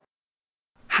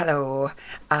Hello.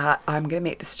 I'm going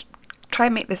to try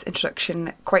and make this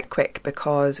introduction quite quick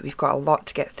because we've got a lot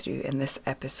to get through in this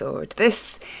episode.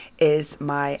 This is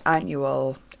my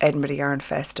annual Edinburgh Yarn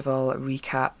Festival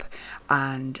recap,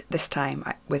 and this time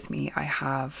with me I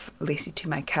have Lacey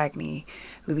Toomey-Cagney,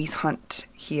 Louise Hunt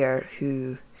here,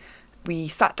 who we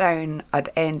sat down at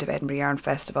the end of Edinburgh Yarn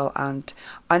Festival and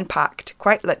unpacked,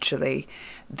 quite literally,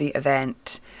 the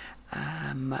event.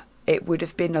 It would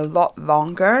have been a lot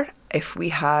longer if we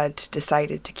had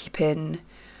decided to keep in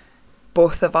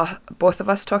both of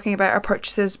us talking about our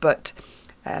purchases, but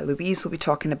Louise will be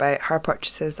talking about her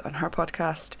purchases on her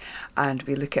podcast, and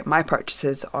we look at my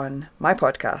purchases on my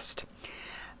podcast.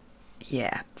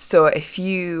 Yeah, so if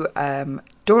you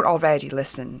don't already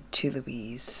listen to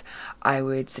Louise, I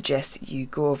would suggest you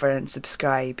go over and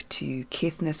subscribe to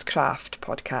Caithness Craft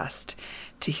podcast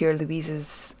to hear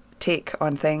Louise's take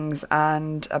on things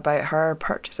and about her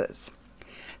purchases.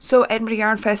 So Edinburgh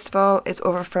Yarn Festival is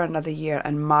over for another year,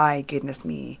 and my goodness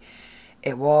me,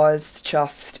 it was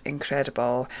just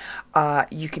incredible.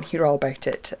 You can hear all about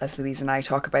it as Louise and I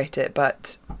talk about it,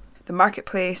 but the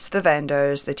marketplace, the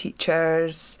vendors, the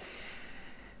teachers,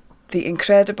 the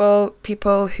incredible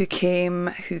people who came,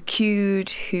 who queued,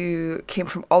 who came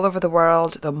from all over the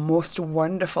world, the most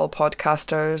wonderful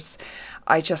podcasters.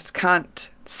 I just can't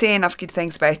say enough good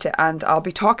things about it, and I'll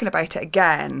be talking about it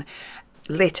again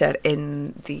later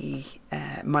in the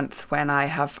month when I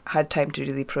have had time to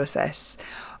really process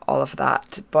all of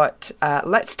that. But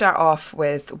let's start off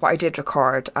with what I did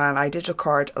record, and I did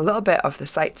record a little bit of the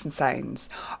sights and sounds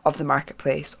of the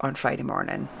marketplace on Friday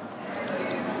morning.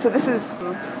 So this is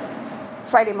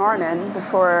Friday morning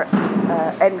before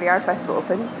Edinburgh Yarn Festival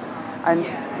opens, and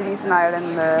Louise and I are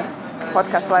in the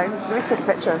podcast lounge. Louise, take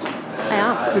pictures. I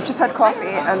am. We've just had coffee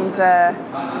and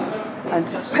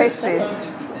pastries.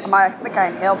 I think I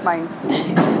inhaled mine,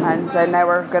 and now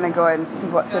we're going to go and see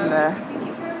what's in the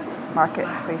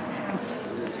marketplace.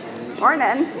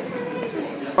 Morning.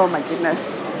 Oh my goodness.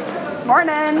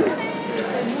 Morning.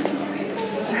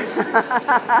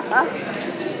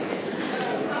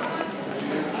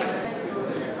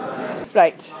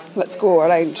 Right, let's go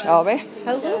around, shall we?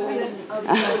 Hello.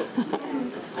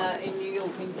 In New York.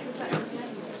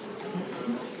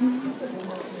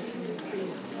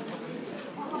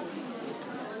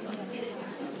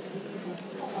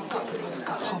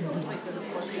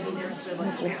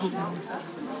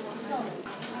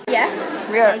 Yes,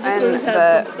 we are in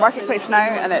the marketplace now,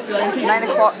 and it's 9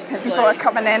 o'clock. People are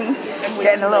coming in,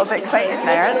 getting a little bit excited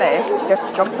now, aren't they? There's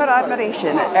jumper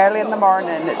admiration early in the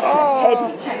morning. It's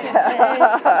heady.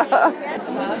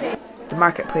 The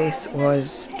marketplace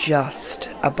was just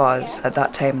a buzz at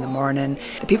that time in the morning.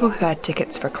 The people who had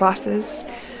tickets for classes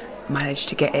managed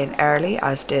to get in early,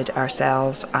 as did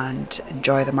ourselves, and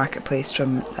enjoy the marketplace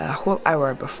from a whole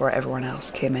hour before everyone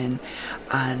else came in,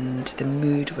 and the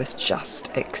mood was just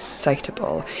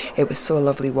excitable. It was so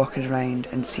lovely walking around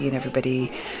and seeing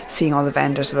everybody, seeing all the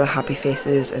vendors with their happy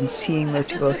faces, and seeing those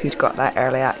people who'd got that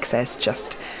early access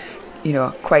just, you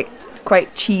know, quite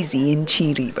cheesy and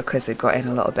cheery because they got in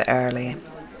a little bit early,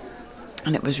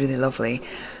 and it was really lovely.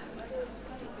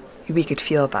 We could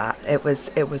feel that. It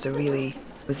was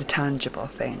a tangible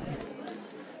thing.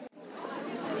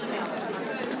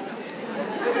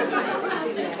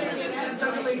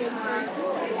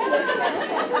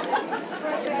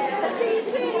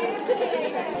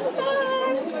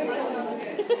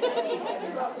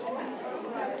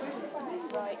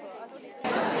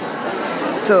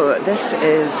 So this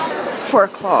is 4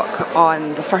 o'clock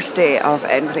on the first day of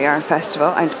Edinburgh Yarn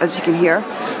Festival, and as you can hear,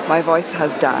 my voice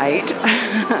has died.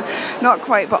 Not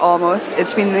quite, but almost.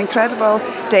 It's been an incredible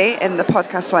day in the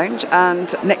podcast lounge,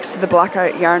 and next to the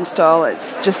Blackart yarn stall,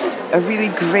 it's just a really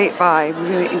great vibe,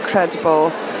 really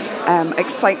incredible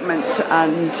excitement,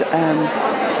 and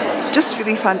just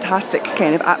really fantastic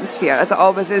kind of atmosphere, as it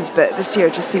always is, but this year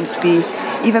just seems to be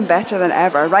even better than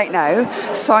ever. Right now,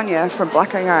 Sonia from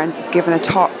Blackart Yarns is giving a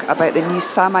talk about the new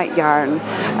Samite yarn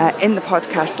in the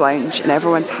podcast lounge, and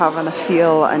everyone's having a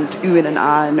feel and oohing and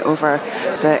ahhing over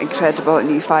the incredible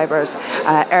new fibres.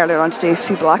 Earlier on today,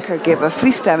 Sue Blacker gave a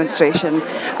fleece demonstration,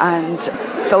 and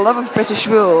the love of British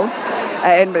wool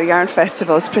at Edinburgh Yarn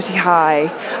Festival is pretty high.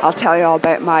 I'll tell you all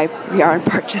about my yarn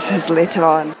purchases later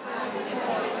on.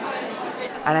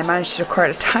 And I managed to record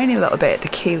a tiny little bit at the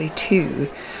Ceilidh too,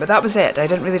 but that was it. I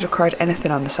didn't really record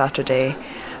anything on the Saturday.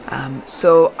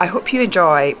 So I hope you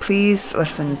enjoy. Please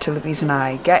listen to Louise and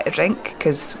I get a drink,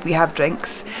 because we have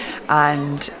drinks,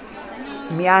 and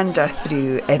meander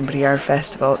through Edinburgh Yarn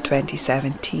Festival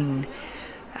 2017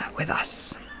 with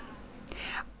us.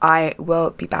 I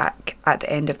will be back at the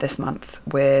end of this month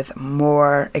with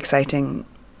more exciting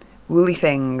woolly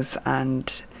things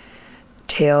and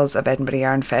tales of Edinburgh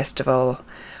Yarn Festival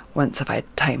once I've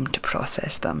had time to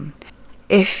process them.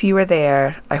 If you were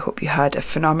there, I hope you had a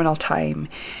phenomenal time.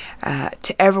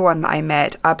 To everyone that I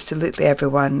met, absolutely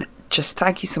everyone, just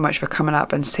thank you so much for coming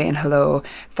up and saying hello.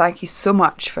 Thank you so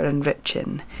much for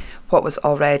enriching what was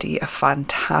already a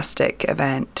fantastic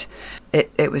event.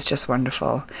 It was just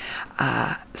wonderful.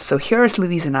 So here's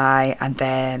Louise and I, and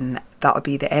then that'll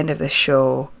be the end of the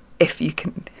show. If you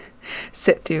can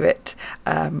sit through it,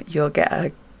 you'll get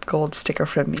a gold sticker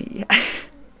from me.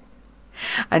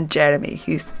 And Jeremy,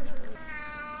 who's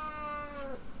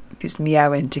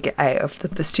meowing to get out of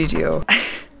the studio.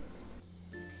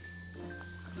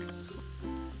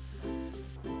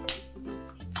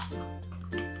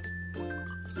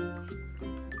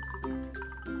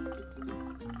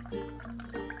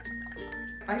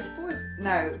 I suppose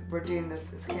now we're doing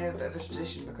this, it's kind of a bit of a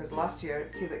tradition, because last year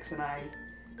Felix and I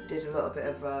did a little bit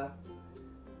of a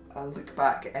look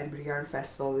back at Edinburgh Yarn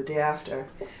Festival the day after.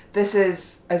 This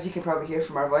is, as you can probably hear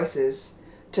from our voices,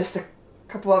 just a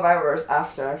couple of hours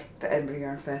after the Edinburgh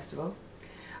Yarn Festival.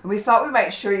 And we thought we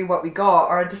might show you what we got,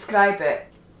 or describe it.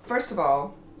 First of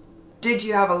all, did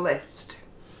you have a list?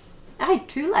 I had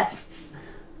 2 lists.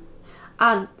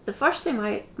 And the first thing,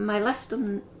 my list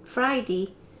on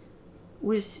Friday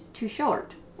was too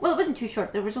short. Well, it wasn't too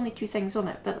short, there was only 2 things on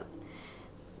it, but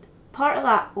part of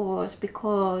that was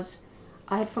because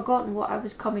I had forgotten what I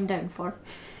was coming down for.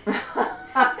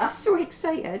 I was so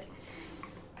excited.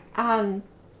 And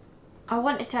I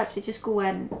wanted to actually just go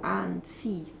in and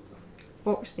see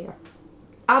what was there.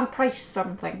 And price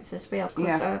some things as well,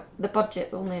 because the budget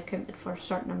only accounted for a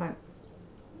certain amount.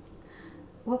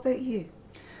 What about you?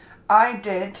 I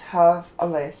did have a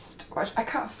list, which I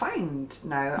can't find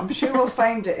now. I'm sure we'll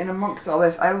find it in amongst all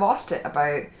this. I lost it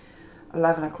about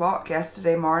 11 o'clock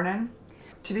yesterday morning.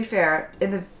 To be fair,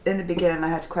 in the beginning I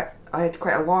had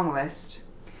quite a long list,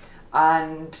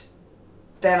 and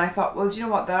then I thought, well, do you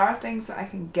know what? There are things that I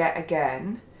can get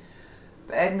again,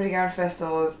 but Edinburgh Yarn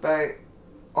Festival is about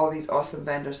all these awesome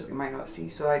vendors that we might not see.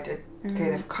 So I did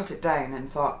kind of cut it down and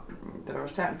thought there are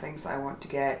certain things that I want to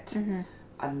get.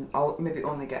 And I'll maybe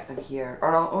only get them here,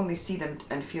 or I'll only see them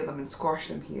and feel them and squash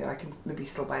them here. I can maybe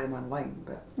still buy them online,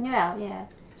 but yeah.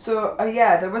 So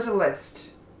there was a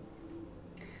list,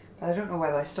 but I don't know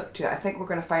whether I stuck to it. I think we're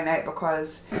going to find out,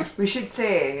 because we should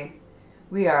say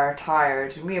we are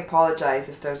tired, and we apologise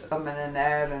if there's and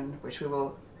error, which we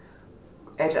will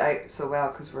edit out so well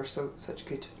because we're such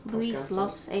good podcasters. Louise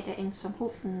loves editing, so I'm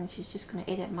hoping she's just going to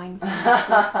edit mine.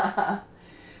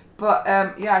 But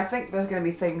I think there's going to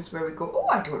be things where we go, oh,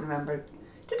 I don't remember.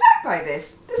 Did I buy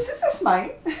this? Is this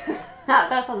mine?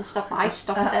 That's all the stuff I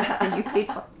stuffed in and you paid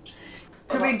for.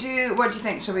 Should we do, what do you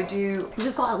think? Shall we do...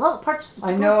 We've got a lot of purchases.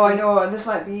 I know. This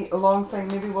might be a long thing.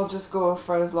 Maybe we'll just go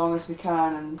for as long as we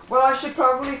can. And well, I should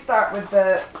probably start with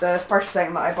the first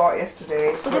thing that I bought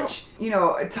yesterday, which,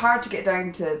 it's hard to get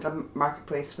down to the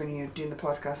marketplace when you're doing the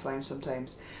podcast lounge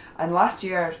sometimes. And last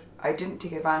year, I didn't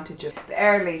take advantage of the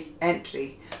early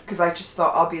entry, because I just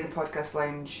thought I'll be in the podcast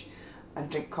lounge and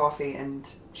drink coffee and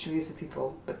schmooze with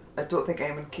people. But I don't think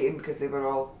anyone came because they were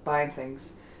all buying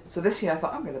things. So this year I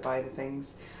thought I'm going to buy the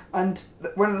things. And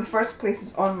one of the first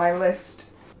places on my list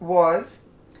was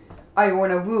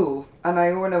Iona Wool. And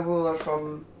Iona Wool are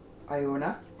from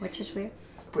Iona. Which is where?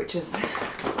 Which is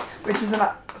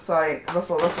sorry,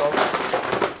 Russell.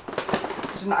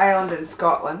 It's an island in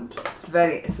Scotland.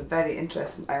 It's a very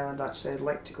interesting island, actually. I'd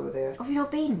like to go there. Have you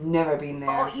not been? Never been there.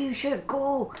 Oh, you should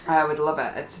go. I would love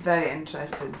it. It's a very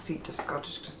interesting seat of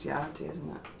Scottish Christianity, isn't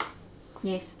it?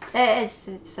 Yes, it is.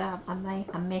 It's a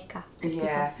mecca.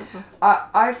 Yeah.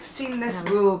 I've seen this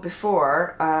wool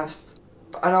before, and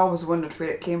I always wondered where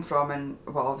it came from, and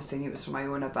well, obviously I knew it was from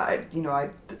Iona, but I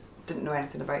didn't know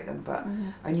anything about them, but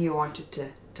I knew I wanted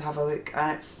to have a look,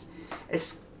 and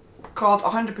it's called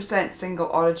 100% single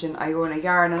origin Iona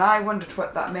yarn, and I wondered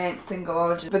what that meant, single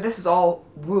origin. But this is all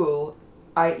wool,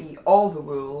 i.e. all the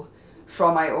wool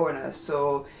from Iona.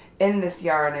 So in this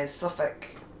yarn is Suffolk,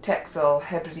 Texel,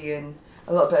 Hebridean,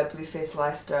 a little bit of Blueface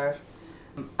Leicester,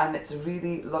 and it's a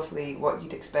really lovely, what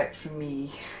you'd expect from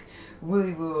me,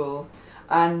 woolly wool.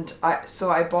 And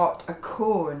I bought a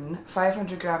cone,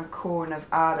 500 gram cone of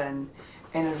Aran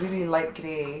in a really light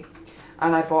grey,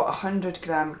 and I bought a 100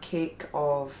 gram cake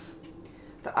of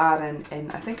the Aran in,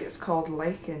 I think it's called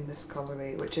Lichen, this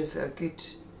colourway, which is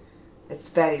it's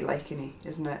very licheny,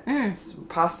 isn't it? It's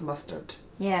pasta mustard.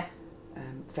 Yeah.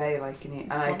 Very licheny,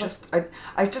 and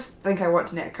I just think I want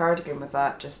to knit a cardigan with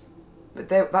that.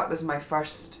 That was my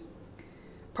first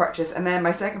purchase, and then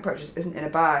my second purchase isn't in a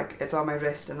bag; it's on my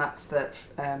wrist, and that's the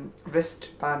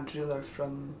wristband ruler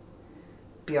from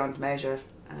beyond measure,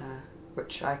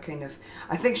 which I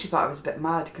think she thought I was a bit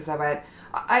mad because I went,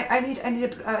 I need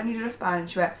a wristband, and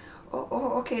she went,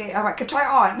 oh okay. I went, can I try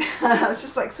it on? I was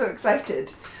just like so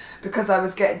excited because I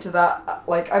was getting to that,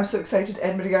 like, I'm so excited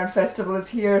Edinburgh Yarn Festival is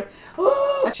here.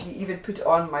 Oh, she even put it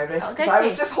on my wrist because I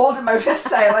was just holding my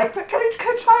wrist out like, but can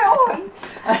I try it on?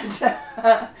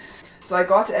 And so I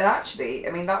got it, and actually,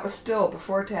 I mean, that was still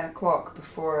before 10 o'clock,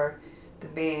 before the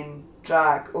main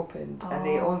drag opened, and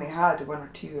they only had 1 or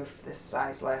 2 of this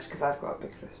size left because I've got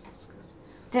big wrists.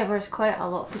 There was quite a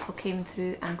lot of people came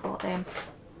through and got them.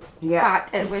 Yeah. In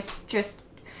fact, it was just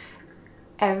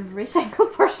every single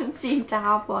person seemed to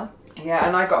have one. Yeah,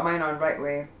 and I got mine on right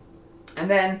away. And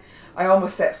then I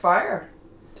almost set fire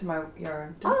to my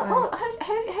yarn, didn't I?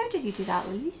 How did you do that,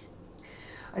 Louise?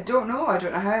 I don't know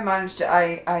how I managed it.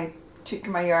 I took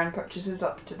my yarn purchases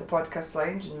up to the podcast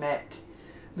lounge and met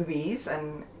Louise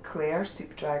and Claire,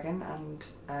 Soup Dragon, and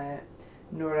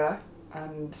Nora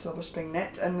and Silver Spring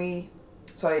Knit, and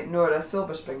Nora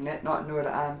Silver Spring Knit, not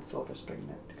Nora and Silver Spring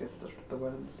Knit, because they're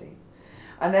one and the same.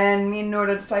 And then me and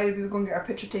Nora decided we were going to get our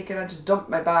picture taken. I just dumped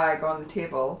my bag on the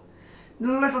table.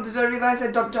 Little did I realise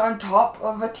I dumped it on top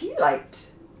of a tea light.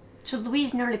 So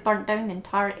Louise nearly burnt down the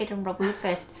entire Edinburgh Wool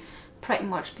Fest pretty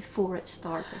much before it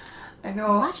started. I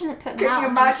know. Imagine it putting Can that you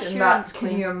on imagine an that? insurance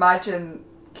claim.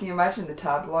 Can you imagine the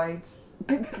tabloids?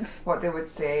 What they would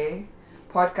say?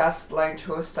 Podcast lounge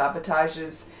host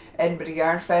sabotages Edinburgh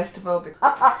Yarn Festival.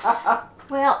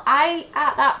 Well, I,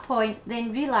 at that point,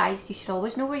 then realised you should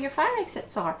always know where your fire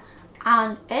exits are.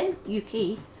 And in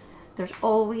UK, there's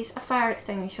always a fire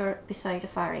extinguisher beside a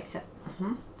fire exit.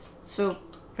 Mm-hmm. So,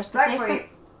 risk assessment. Actually,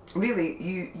 really,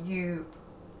 you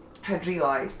had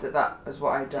realised that was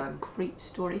what I'd done. Great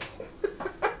story.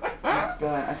 That's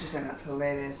brilliant. I just think that's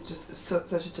hilarious. Just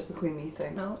such a typically me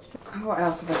thing. No, it's true. What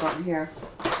else have I got in here?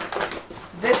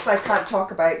 This I can't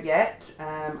talk about yet.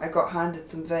 I got handed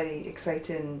some very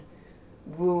exciting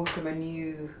wool from a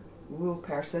new wool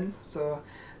person, so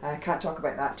I can't talk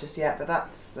about that just yet, but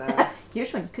that's...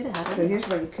 Here's one you could have had. So here's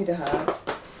one you could have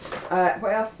had.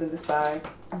 What else is in this bag?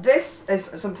 This is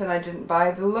something I didn't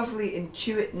buy. The lovely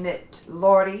Intuit Knit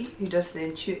Laurie, who does the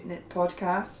Intuit Knit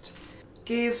podcast,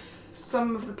 gave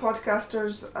some of the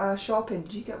podcasters a shopping.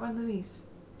 Do you get one, Louise?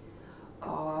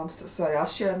 Oh, I'm so sorry. I'll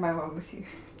share my one with you.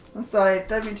 I'm sorry. I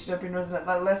don't mean to jump your nose in it.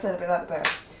 Less said about that,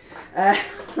 the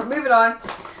better. Moving on.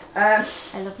 I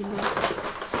love you,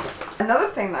 Louise. Another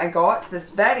thing that I got that's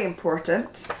very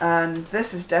important, and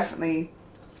this is definitely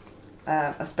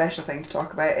a special thing to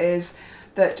talk about, is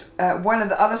that one of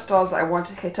the other stalls that I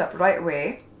wanted to hit up right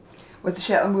away was the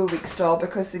Shetland Wool Week stall,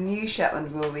 because the new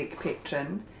Shetland Wool Week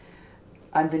patron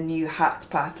and the new hat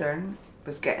pattern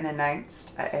was getting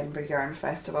announced at Edinburgh Yarn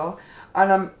Festival, and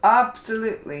I'm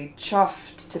absolutely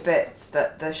chuffed to bits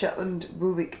that the Shetland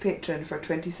Wool Week patron for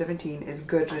 2017 is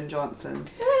Gudrun Johnson,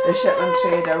 the Shetland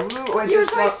trader. Woo, You were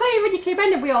so excited when you came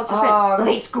in and we all just went,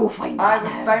 let's go find that I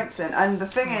was now. bouncing, and the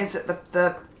thing is that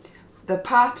the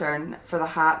pattern for the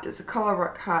hat is a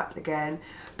colourwork hat again,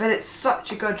 but it's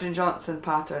such a Gudrun Johnson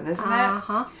pattern, isn't it?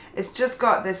 Uh-huh. It's just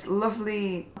got this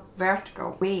lovely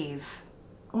vertical wave.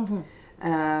 Mm-hmm.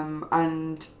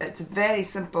 And it's very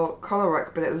simple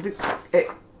colourwork, but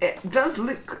it does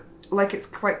look like it's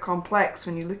quite complex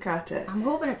when you look at it. I'm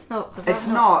hoping it's not, because It's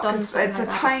not, because it's a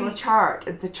tiny chart.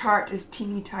 The chart is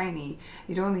teeny tiny.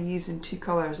 You'd only use in 2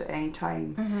 colours at any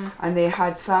time. Mm-hmm. And they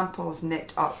had samples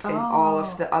knit up in all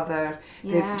of the other,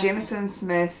 Yeah. the Jameson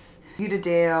Smith,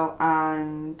 Udadale,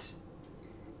 and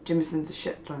Jameson's of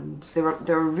Shetland. They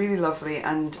were really lovely,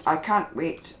 and I can't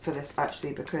wait for this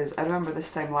actually, because I remember this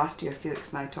time last year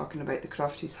Felix and I talking about the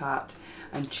Crofties hat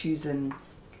and choosing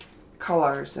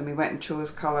colours, and we went and chose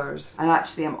colours, and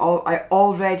actually I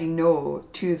already know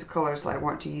 2 of the colours that I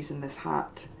want to use in this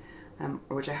hat,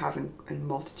 which I have in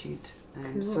multitude.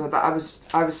 Cool. So that I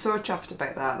was so chuffed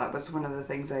about that. That was one of the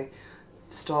things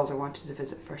stalls I wanted to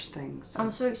visit first thing. So.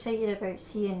 I'm so excited about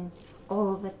seeing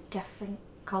all the different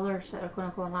colours that are going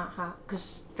to go on that hat,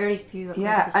 because very few are going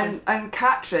to be seen. and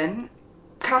Katrin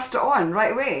cast it on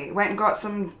right away. Went and got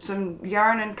some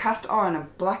yarn and cast it on,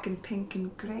 and black and pink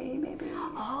and grey maybe.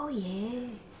 Oh yeah,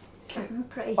 something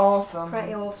pretty Awesome.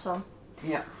 Pretty awesome.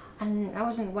 Yeah. And I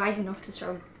wasn't wise enough to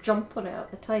sort of jump on it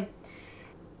at the time.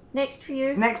 Next for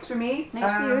you. Next for me.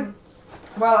 Next for you.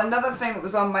 Well, another thing that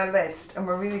was on my list, and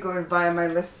we're really going via my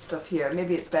list stuff here.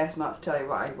 Maybe it's best not to tell you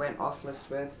what I went off list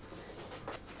with.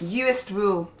 Uist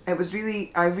Wool. I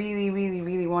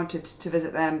really wanted to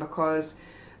visit them because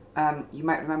you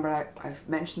might remember I've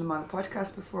mentioned them on the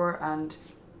podcast before, and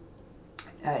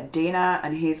Dana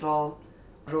and Hazel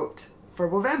wrote for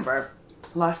Movember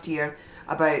last year,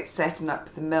 about setting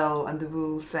up the mill and the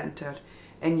wool centre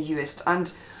in Uist.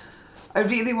 And I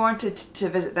really wanted to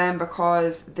visit them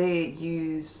because they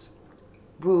use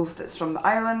wool that's from the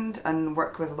island and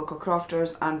work with local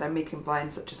crofters, and they're making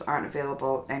blends that just aren't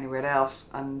available anywhere else.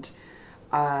 And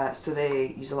so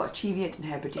they use a lot of Cheviot and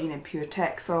Hebridean and Pure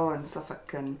Texel and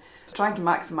Suffolk, and trying to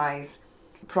maximise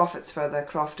profits for the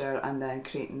crofter and then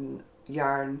creating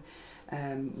yarn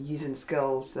using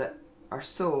skills that are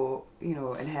so, you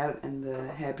know, inherent in the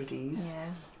Hebrides,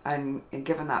 and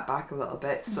giving that back a little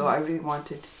bit. So I really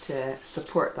wanted to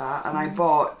support that, and I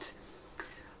bought,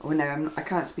 I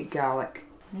can't speak Gaelic.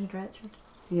 Need Richard.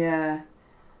 Yeah.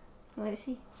 Let's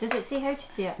see. Does it say how to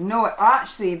say it? No,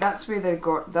 actually, that's where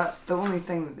that's the only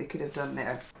thing that they could have done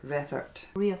there. Rethert.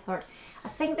 Rethert. I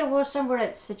think there was somewhere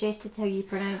it suggested how you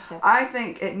pronounce it. I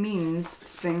think it means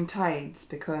spring tides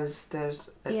because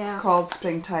it's called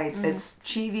spring tides. It's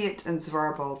Cheviot and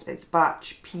Zwerbles. It's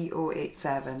batch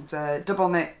P087. It's a double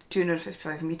knit,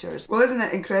 255 metres. Well, isn't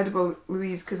it incredible,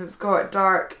 Louise? Because it's got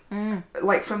dark,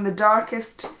 like from the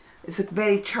darkest, it's a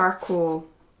very charcoal.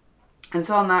 And it's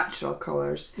all natural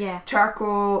colours. Yeah.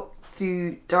 Charcoal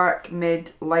through dark,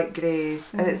 mid, light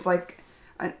greys. And it's like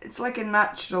a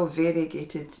natural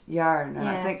variegated yarn. And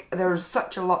I think there was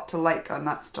such a lot to like on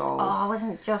that stall. Oh, I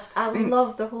wasn't just... I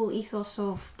love the whole ethos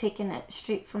of taking it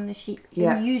straight from the sheet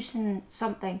and using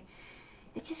something.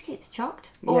 It just gets chucked.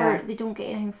 Or they don't get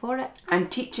anything for it.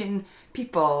 And teaching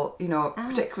people, you know,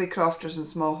 particularly crofters and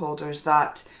smallholders,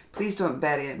 that please don't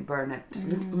bury it and burn it.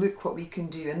 Look what we can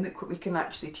do, and look what we can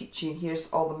actually teach you, and here's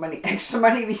all the money, extra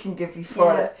money we can give you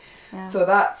for it. Yeah. So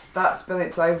that's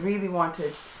brilliant. So I really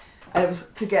wanted, and it was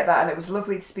to get that, and it was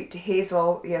lovely to speak to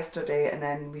Hazel yesterday, and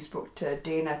then we spoke to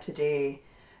Dana today,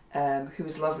 who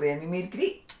was lovely, and we made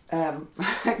great. I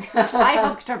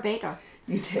hugged her better.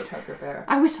 You did hug her better.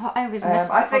 I was missing.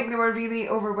 I think they were really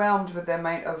overwhelmed with the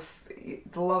amount of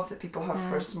the love that people have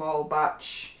for a small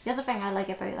batch. The other thing I like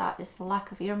about that is the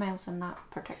lack of air miles in that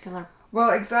particular.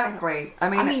 Well, exactly. I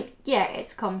mean, yeah,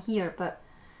 it's come here, but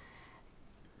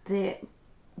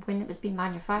when it was being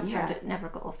manufactured, it never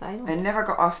got off the island. It never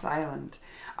got off the island,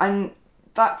 and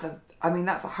that's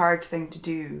a hard thing to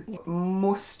do. Yeah.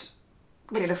 Most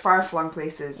kind of far-flung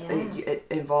places, it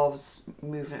involves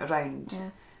moving it around.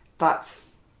 Yeah.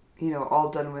 That's, you know,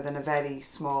 all done within a very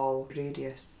small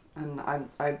radius, and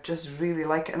I just really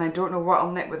like it, and I don't know what I'll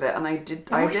knit with it. And I was just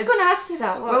going to ask you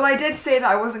that. Well, I did say that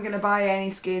I wasn't going to buy any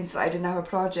skeins that I didn't have a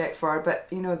project for, but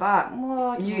you know that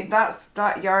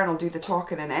that yarn will do the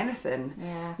talking in anything.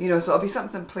 Yeah. You know, so it'll be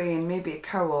something plain, maybe a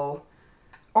cowl,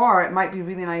 or it might be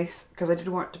really nice because I did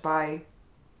want to buy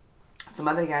some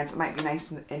other yarns. It might be nice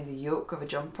in the yoke of a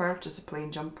jumper, just a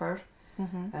plain jumper.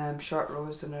 Short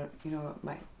rows, and it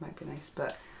might be nice.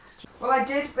 But well, I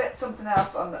did bit something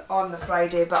else on the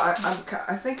Friday, but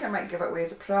I think I might give it away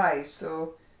as a prize,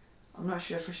 so I'm not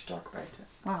sure if we should talk about it.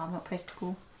 Well, I'm not pressed to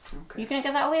go. Okay. You're going to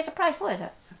give that away as a prize? What is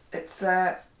it? It's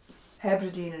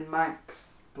Hebridean and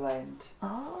Manx blend.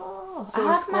 Oh, so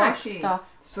I have squashy. Stuff.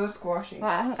 So squashy.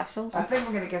 Well, I think I sold it. I think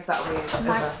we're going to give that away as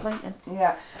Manx Lincoln.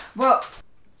 Yeah. Well,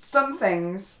 some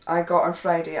things I got on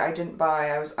Friday I didn't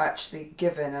buy, I was actually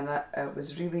given, and it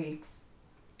was really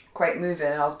quite moving,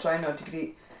 and I'll try not to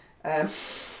greet.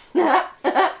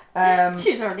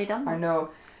 She's already done that. I know.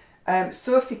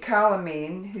 Sophie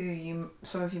Calamane, who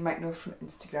some of you might know from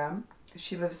Instagram,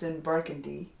 she lives in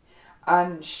Burgundy,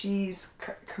 and she's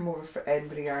come over for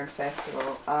Edinburgh Yarn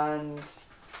Festival, and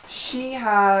she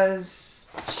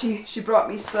brought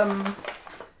me some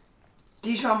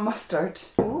Dijon mustard.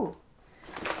 Ooh.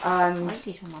 And like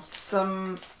Dijon mustard.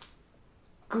 Some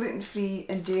gluten-free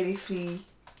and dairy-free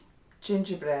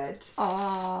gingerbread.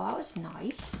 Oh, that was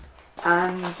nice.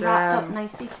 And wrapped up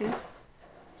nicely too.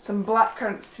 Some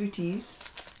blackcurrant sweeties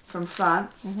from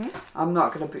France. I'm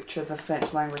not going to butcher the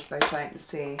French language by trying to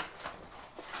say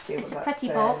it's what a that pretty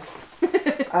says. box.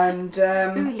 And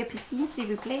le piscine, s'il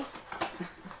vous plaît.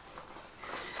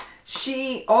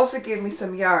 She also gave me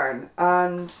some yarn,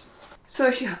 and so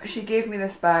she gave me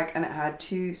this bag, and it had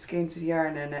 2 skeins of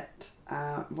yarn in it.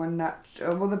 One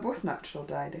natural, well, they're both natural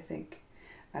dyed, I think.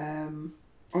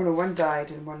 One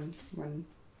dyed and one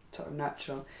sort of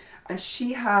natural. And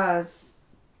she has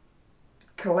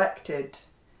collected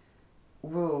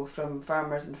wool from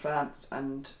farmers in France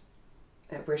and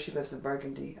where she lives in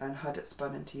Burgundy, and had it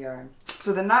spun into yarn.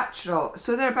 So the natural, this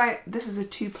is a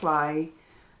 2-ply.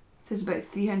 This is about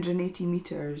 380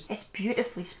 metres. It's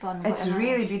beautifully spun. It's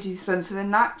really beautifully spun. So the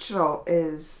natural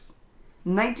is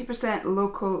 90%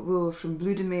 local wool from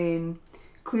Blue Domain,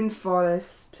 Clune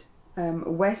Forest,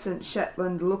 Wessant,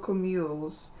 Shetland, local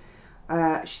mules.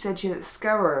 She said she had it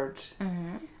scoured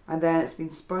and then it's been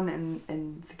spun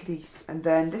in the grease. And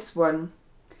then this one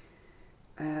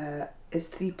is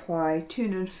 3 ply,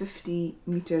 250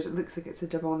 metres. It looks like it's a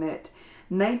double knit.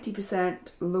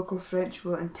 90% local French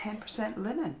wool and 10%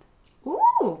 linen.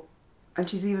 Ooh! And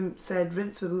she's even said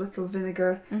rinse with a little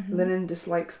vinegar. Linen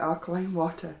dislikes alkaline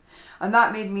water, and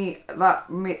that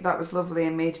was lovely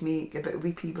and made me a bit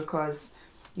weepy because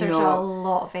There's a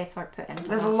lot of effort put into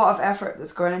there's that. a lot of effort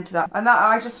that's gone into that, and that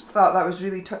I just thought that was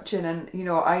really touching. And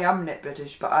I am Knit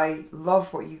British, but I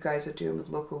love what you guys are doing with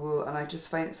local wool, and I just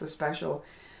find it so special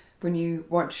when you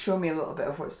want to show me a little bit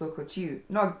of what's local to you.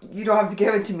 No, you don't have to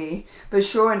give it to me, but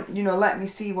showing, let me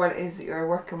see what it is that you're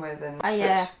working with. And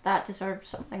that deserves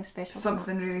something special.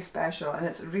 Something really special, and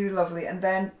it's really lovely. And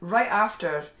then right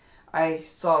after I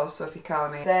saw Sophie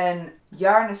Calamé, then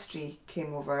Yarnistry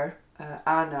came over,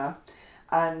 Anna,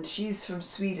 and she's from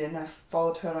Sweden. I've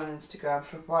followed her on Instagram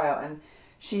for a while, and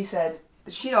she said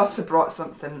she also brought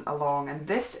something along, and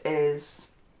this is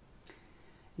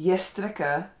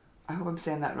Gästricka. I hope I'm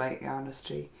saying that right,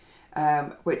 Yarnistry,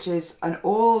 which is an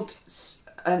old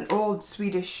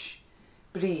Swedish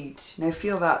breed. Now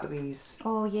feel that, Louise.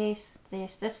 Oh yes,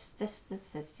 yes. This,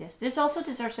 yes. This also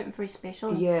deserves something very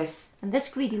special. Yes. And this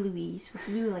greedy Louise with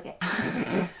blue like it.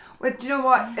 Well, do you know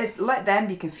what? Let them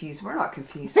be confused. We're not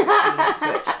confused. Switch. It's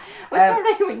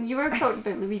alright when you were talking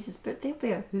about Louise's, but they'll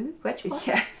be a who? Which one?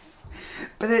 Yes,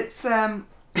 but it's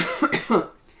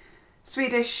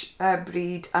Swedish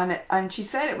breed, and she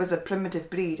said it was a primitive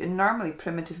breed, and normally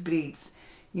primitive breeds,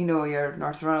 your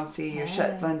North Ronaldsay, your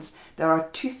Shetlands, there are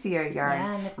toothier yarn.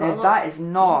 Yeah, and they've now got that is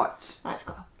not. That's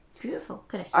got a beautiful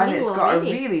kind of halo. And it's got already.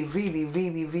 a really, really,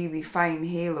 really, really fine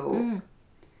halo.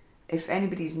 If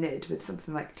anybody's knitted with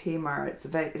something like Tamar, it's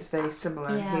very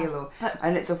similar halo,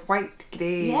 and it's a white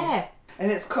grey. Yeah.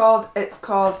 And it's called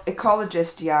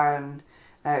Ecologist Yarn,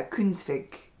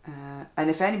 Kunsvig. And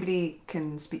if anybody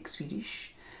can speak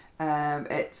Swedish,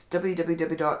 it's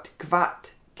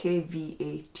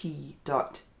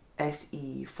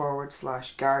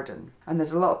www.kvat.se/garden. And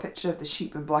there's a little picture of the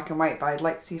sheep in black and white, but I'd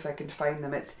like to see if I can find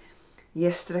them. It's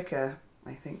Gästricka,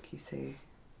 I think you say.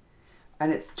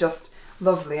 And it's just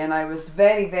lovely, and I was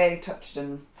very, very touched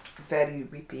and very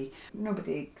weepy.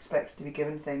 Nobody expects to be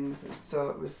given things, and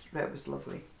so it was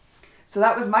lovely. So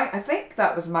that was I think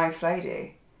that was my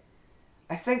Friday.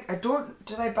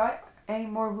 Did I buy any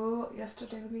more wool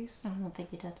yesterday, Louise? I don't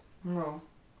think you did. No.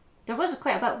 There was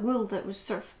quite a bit of wool that was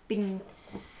sort of being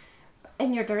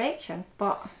in your direction,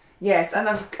 but... Yes, and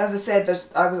as I said,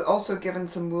 I was also given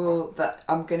some wool that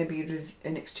I'm going to be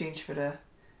in exchange for a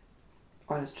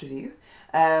honest review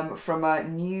from a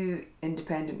new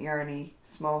independent yarny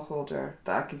smallholder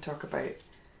that I can talk about. I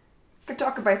could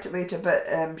talk about it later, but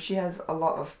she has a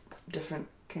lot of different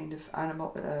kind of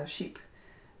animal sheep.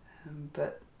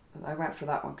 But I went for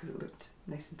that one because it looked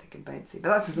nice and thick and bouncy. But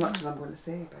that's as much as I'm going to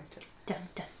say about it. Dun,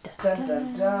 dun, dun, Dun,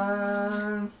 dun,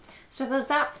 dun. So there's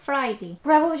that Friday.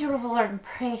 Well, what was your overall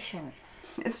impression?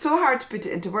 It's so hard to put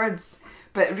it into words,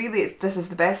 but really this is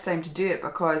the best time to do it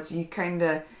because you kind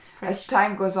of, as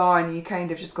time goes on, you kind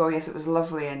of just go, yes, it was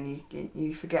lovely, and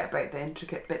you forget about the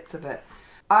intricate bits of it.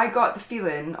 I got the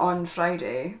feeling on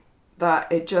Friday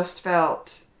that it just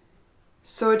felt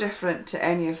so different to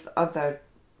any of the other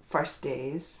first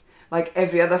days. Like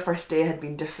every other first day had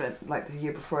been different, like the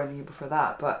year before and the year before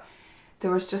that, but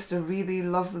there was just a really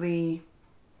lovely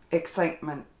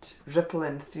excitement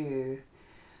rippling through.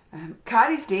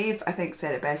 Carrie's Dave, I think,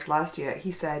 said it best last year.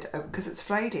 He said, because it's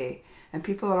Friday and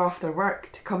people are off their work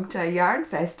to come to a yarn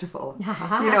festival.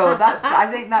 I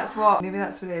think that's what, maybe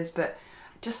that's what it is, but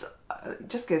just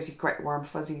gives you quite warm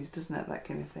fuzzies, doesn't it, that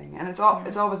kind of thing. And it's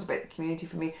always about the community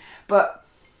for me. But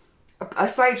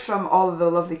aside from all of the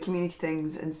lovely community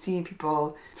things and seeing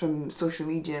people from social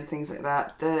media and things like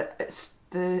that,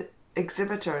 the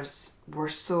exhibitors were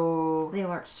so... They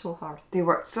worked so hard. They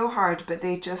worked so hard, but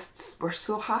they just were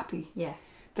so happy. Yeah.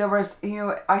 There was,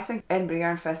 I think Edinburgh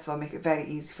Yarn Festival make it very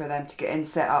easy for them to get in,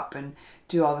 set up and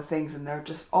do all the things, and they're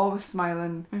just always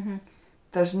smiling. Mm-hmm.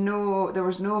 There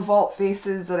was no vault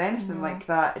faces or anything like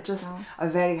that. It just a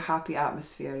very happy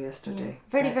atmosphere yesterday. Yeah.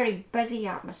 Very, very busy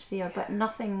atmosphere, but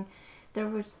nothing... There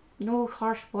was no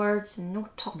harsh words and no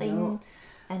tutting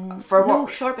and no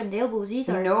sharpened elbows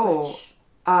either. No.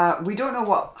 We don't know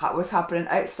what was happening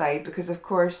outside because, of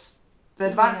course, the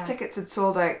advance tickets had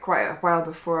sold out quite a while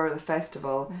before the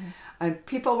festival. Mm-hmm. And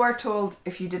people were told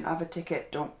if you didn't have a ticket,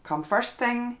 don't come first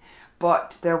thing.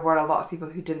 But there were a lot of people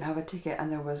who didn't have a ticket and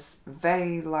there was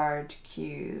very large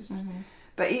queues. Mm-hmm.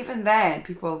 But even then,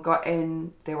 people got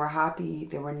in, they were happy,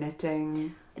 they were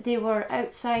knitting. They were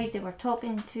outside, they were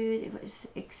talking to, there was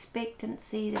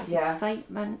expectancy, there was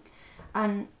excitement.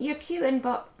 And you're queuing,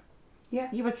 but Yeah.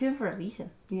 you were queuing for a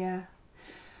reason. Yeah.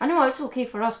 I know it's okay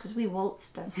for us because we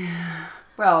waltzed in.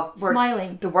 Well, we're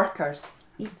Smiling. the workers.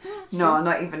 No,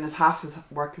 not even as half as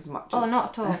work as much as... Oh,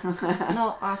 not at all.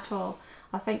 Not at all.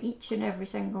 I think each and every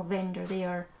single vendor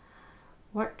there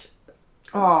worked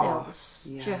for themselves.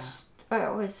 Yeah. Just,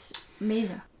 it was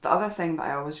amazing. The other thing that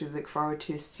I always really look forward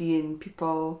to is seeing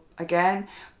people again.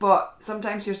 But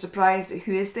sometimes you're surprised at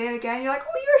who is there again. You're like,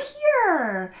 oh, you're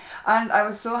here. And I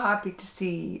was so happy to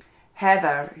see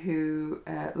Heather, who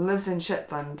lives in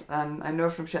Shetland, and I know her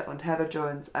from Shetland, Heather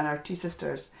Jones, and her two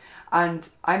sisters. And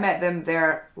I met them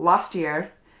there last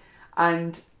year.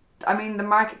 And I mean, the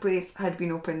marketplace had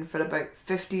been open for about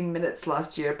 15 minutes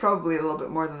last year, probably a little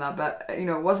bit more than that, but you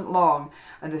know, it wasn't long.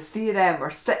 And the three of them were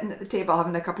sitting at the table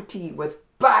having a cup of tea with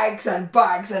bags and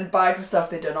bags and bags of stuff.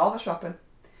 They'd done all the shopping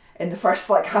in the first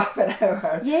like half an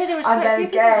hour. Yeah, there was and quite then a few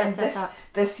again people that did that.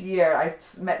 this year I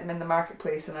met them in the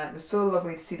marketplace, and it was so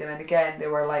lovely to see them. And again, they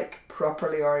were like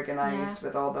properly organised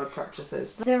with all their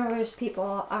purchases. There was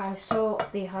people I saw,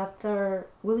 they had their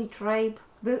Woolly Tribe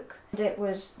book.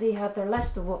 They had their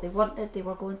list of what they wanted, they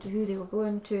were going to, who they were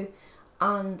going to,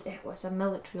 and it was a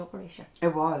military operation.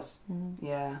 It was,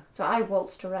 yeah. So I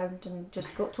waltzed around and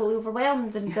just got totally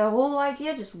overwhelmed, and the whole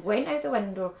idea just went out the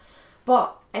window.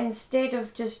 But instead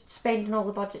of just spending all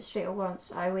the budget straight at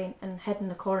once, I went and hid in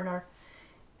the corner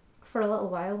for a little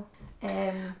while.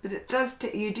 But it does.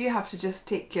 You do have to just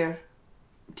take a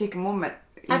moment,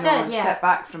 and step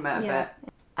back from it a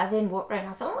bit. I then walked around.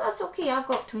 I thought, oh, that's okay. I've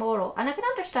got tomorrow, and I can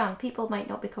understand people might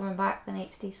not be coming back the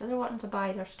next day, so they're wanting to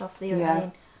buy their stuff there and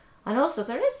then. And also,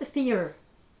 there is the fear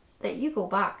that you go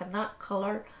back and that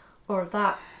colour or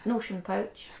that Notion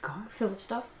pouch full of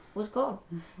stuff was gone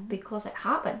because it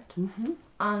happened.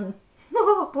 And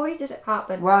oh boy, did it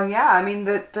happen. Well, yeah, I mean,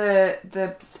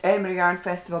 the Edinburgh Yarn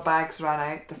Festival bags ran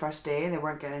out the first day, and they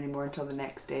weren't getting any more until the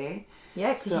next day.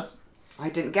 Yeah, so I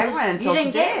didn't get one until today.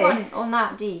 You didn't today. get one on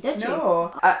that day, did you?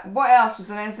 No. What else? Was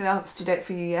there anything else that stood out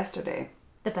for you yesterday?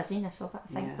 The busyness of it,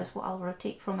 I think, was what I'll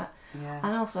take from it. Yeah.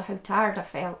 And also how tired I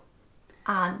felt.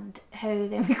 And how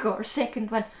then we got our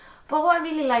second one. But what I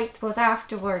really liked was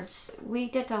afterwards, we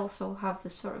did also have the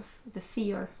sort of the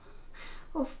fear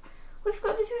of, we've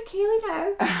got to do a Kaylee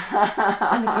now.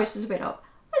 And the voices went up.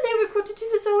 And then we've got to do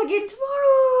this all again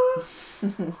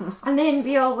tomorrow. And then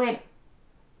we all went,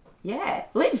 yeah,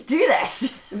 let's do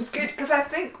this. It was good because I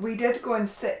think we did go and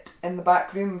sit in the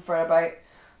back room for about, I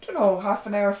don't know, half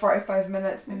an hour, 45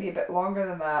 minutes, maybe a bit longer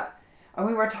than that. And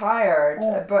we were tired,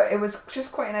 but it was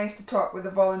just quite nice to talk with the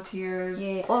volunteers.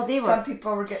 Yeah, oh, they Some were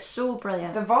people were so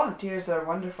brilliant. The volunteers are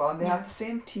wonderful, and they have the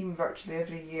same team virtually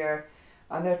every year,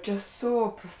 and they're just so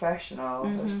professional.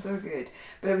 They're so good.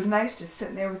 But it was nice just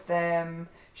sitting there with them,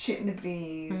 shooting the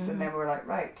breeze, and then we were like,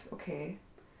 right, okay,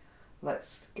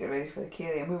 let's get ready for the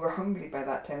Kaylee. And we were hungry by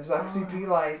that time as well, because we'd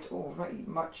realised, we've not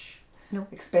eaten much. No.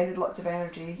 Expended lots of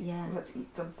energy. Yeah. Let's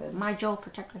eat something. My jaw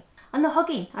particularly. And the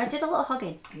hugging. I did a lot of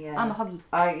hugging. Yeah. I'm a huggy.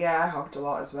 I hugged a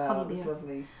lot as well. Huggy it was bear.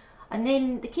 lovely. And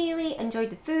then the Kaylee enjoyed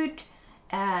the food.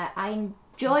 I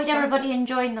enjoyed everybody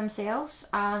enjoying themselves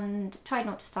and tried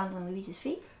not to stand on Louise's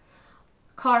feet.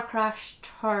 Car crashed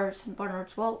her St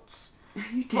Bernard's waltz.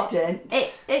 You didn't.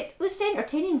 It was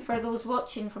entertaining for those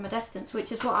watching from a distance,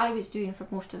 which is what I was doing for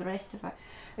most of the rest of it.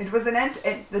 It was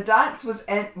the dance was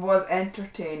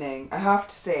entertaining, I have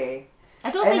to say.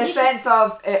 I don't in think the sense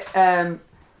of it,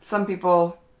 some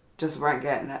people just weren't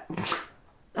getting it.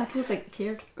 I don't think they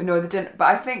cared. No, they didn't. But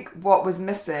I think what was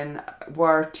missing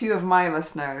were two of my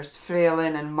listeners, Freya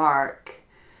Lynn and Mark,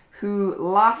 who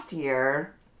last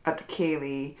year at the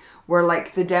Kaylee were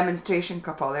like the demonstration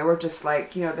couple. They were just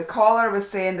like, the caller was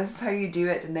saying this is how you do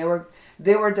it, and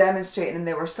they were demonstrating, and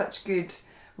they were such good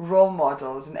role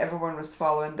models, and everyone was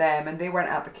following them, and they weren't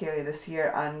at the Kaylee this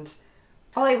year, and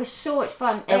oh, it was so much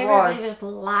fun. Everybody was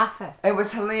laughing. It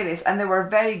was hilarious, and there were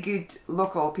very good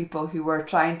local people who were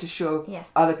trying to show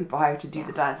other people how to do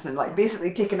the dance, and like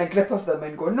basically taking a grip of them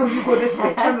and going, no, you go this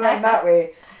way, turn around that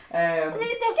way.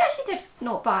 They actually did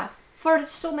not bad for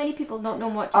so many people not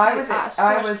knowing what to do. I was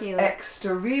Kaylee.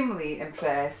 extremely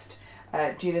impressed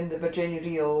during the Virginia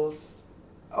Reels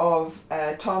of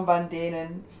Tom Van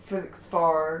Danen, Felix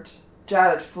Ford,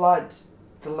 Jared Flood,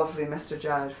 the lovely Mr.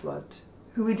 Jared Flood,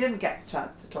 who we didn't get a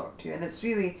chance to talk to, and it's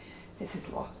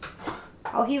his loss.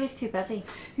 Oh, he was too busy.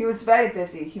 He was very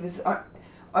busy. He was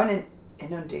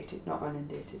inundated, not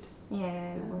inundated.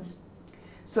 Yeah, it was.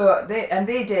 So they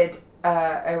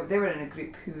were in a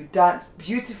group who danced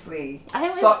beautifully.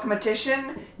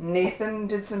 Sockmatician, Nathan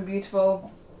did some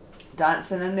beautiful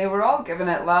dancing, and they were all giving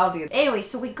it laldy. Anyway,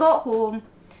 so we got home,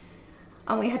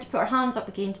 and we had to put our hands up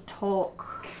again to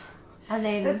talk. And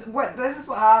then This is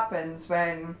what happens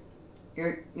when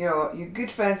you're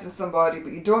good friends with somebody,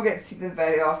 but you don't get to see them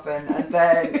very often, and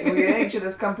then when you're in each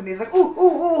other's company, it's like,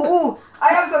 ooh, I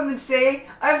have something to say.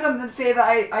 I have something to say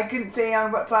that I couldn't say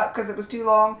on WhatsApp because it was too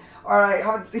long, or I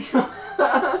haven't seen.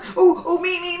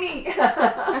 Me.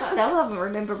 I still haven't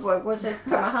remembered what it was I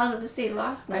put my hand up to say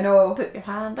last night. I know. Put your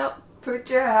hand up. Put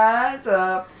your hands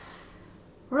up.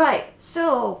 Right,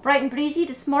 so bright and breezy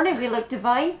this morning. We look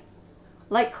divine,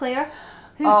 like Claire,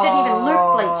 who didn't even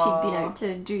look like she'd been out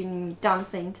to doing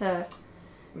dancing to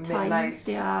Midnight. times.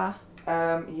 Yeah.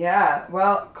 Yeah.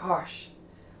 Well, gosh,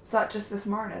 was that just this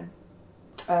morning?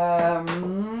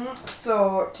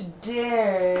 So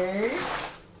today,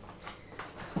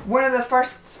 one of the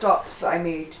first stops that I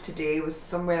made today was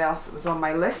somewhere else that was on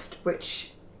my list,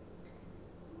 which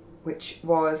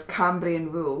was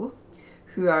Cambrian Wool,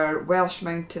 who are Welsh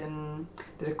Mountain,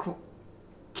 they're a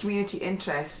community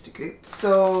interest group.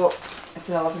 So it's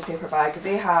in a lovely paper bag.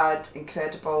 They had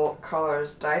incredible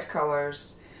colours, dyed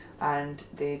colours, and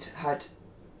they'd had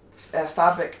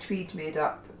fabric tweed made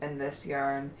up in this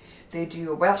yarn. They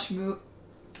do a Welsh mule,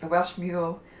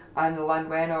 and a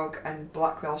Llanwenog and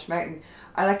Black Welsh Mountain.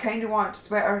 And I kind of want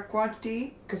sweater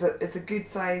quantity because it's a good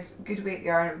size, good weight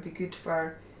yarn. It would be good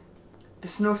for the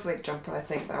snowflake jumper, I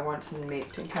think, that I want to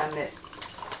make in Can Knits.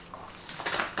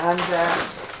 And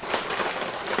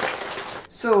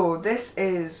so this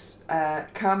is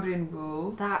Cambrian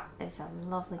Wool. That is a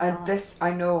lovely And colour. this,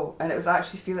 I know, and it was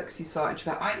actually Felix who saw it and she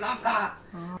went, I love that.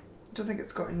 I don't think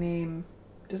it's got a name,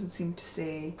 doesn't seem to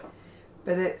say.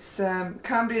 But it's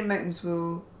Cambrian Mountains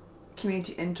Wool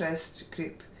Community Interest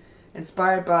Group,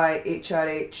 inspired by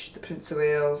HRH, the Prince of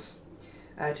Wales,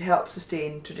 to help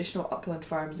sustain traditional upland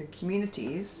farms and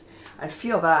communities. And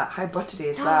feel that, how buttery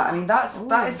is that? I mean, that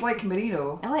is like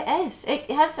merino. Oh, it is.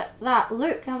 It has that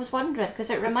look. I was wondering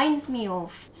because it reminds me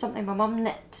of something my mum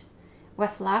knit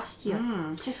with last year.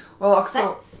 It's just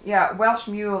sits. Yeah, Welsh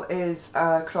Mule is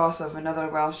a cross of another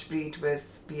Welsh breed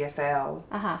with BFL.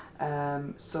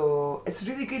 So it's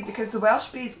really good because the Welsh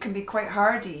breeds can be quite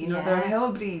hardy. They're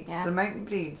hill breeds, they're mountain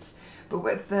breeds, but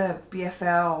with the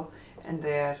BFL in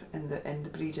there in the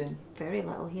breeding, very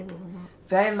little halo in that.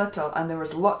 very little, and there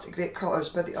was lots of great colours.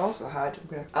 But they also had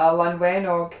a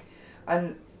Llanwenog,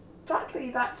 and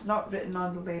sadly that's not written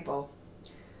on the label.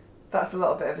 That's a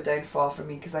little bit of a downfall for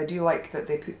me because I do like that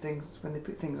they put things when they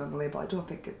put things on the label. I don't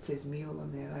think it says mule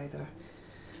on there either.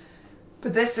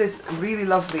 But this is really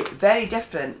lovely, very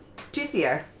different,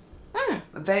 toothier.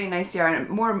 A very nice yarn,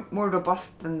 more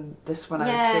robust than this one.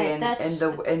 I would say in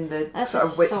the sort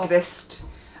of grist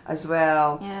as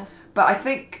well. Yeah. But I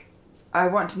think I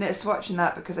want to knit a swatch in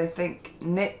that because I think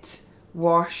knit,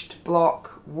 washed,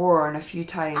 block, worn a few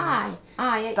times.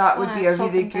 That would be a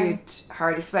really good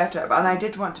hardy sweater. And I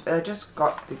did want to. I just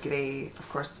got the grey. Of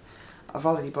course, I've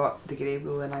already bought the grey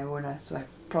wool in Iona, so I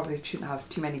probably shouldn't have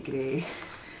too many grey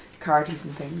cardies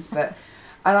and things. But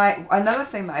another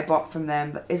thing that I bought from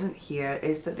them that isn't here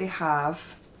is that they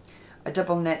have a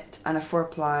double knit and a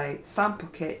 4-ply sample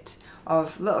kit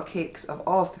of little cakes of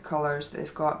all of the colours that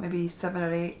they've got, maybe 7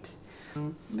 or 8,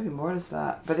 maybe more is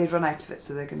that, but they've run out of it,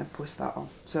 so they're going to post that on.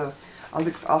 So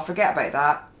I'll forget about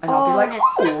that, and I'll be like,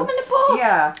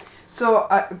 yeah. So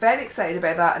I'm very excited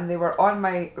about that, and they were on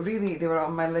my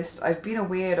list. I've been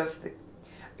aware of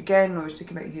again, when we were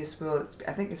talking about used wool,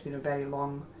 I think it's been a very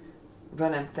long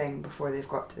running thing before they've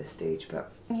got to this stage,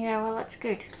 but yeah, well, that's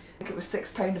good. I think it was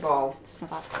 £6 a ball. It's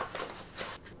not bad.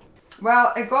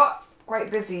 Well, I got quite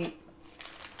busy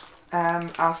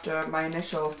after my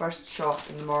initial first shop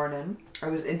in the morning. I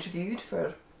was interviewed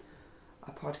for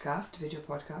a video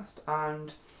podcast,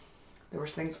 and there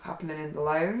was things happening in the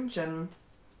lounge, and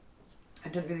I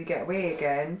didn't really get away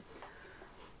again.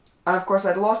 And of course,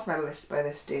 I'd lost my list by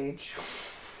this stage.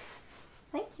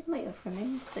 I think you might have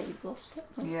remembered that you've lost it.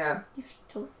 Yeah. You've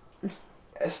told.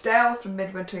 Estelle from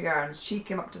Midwinter Yarns, she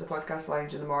came up to the podcast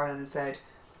lounge in the morning and said,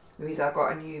 Louisa, I've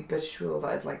got a new British wool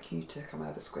that I'd like you to come and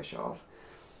have a squish of.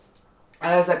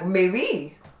 And I was like,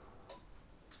 maybe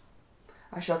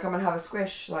I shall come and have a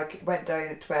squish. Like, it went down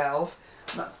at 12,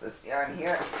 and that's this yarn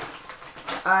here.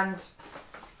 And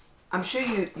I'm sure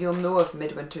you'll know of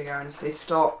Midwinter Yarns. They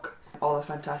stock all the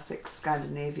fantastic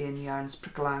Scandinavian yarns,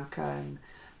 Pricklanka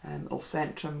and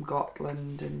Ulcentrum,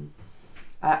 Gotland, and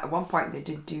at one point they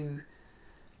did do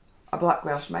a Black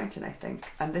Welsh Mountain, I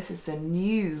think, and this is the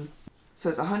new, so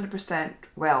it's 100%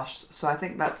 Welsh, so I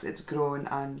think it's grown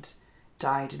and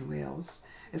dyed in Wales.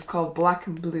 It's called Black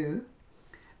and Blue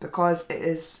because it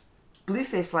is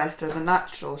Blueface Leicester, the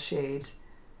natural shade.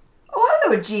 Oh,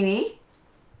 hello, Jeannie.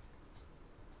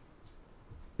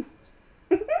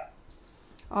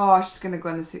 Oh, she's going to go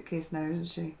in the suitcase now, isn't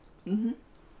she? Mm-hmm.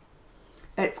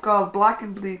 It's called Black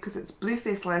and Blue because it's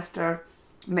Blueface Leicester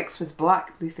mixed with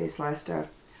black Blueface Leicester.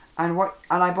 And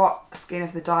I bought a skein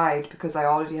of the dyed because I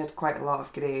already had quite a lot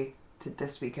of grey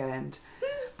this weekend.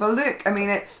 But look, I mean,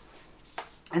 it's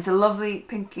a lovely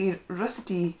pinky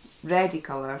russety reddy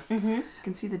colour. Mm-hmm. You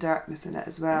can see the darkness in it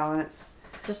as well, and it's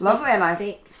Just lovely. And I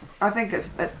think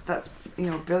that's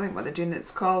brilliant what they're doing.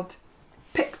 It's called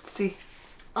Pixie.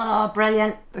 Oh,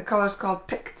 brilliant. The colour's called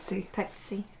Pixie.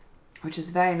 Pixie. Which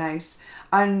is very nice.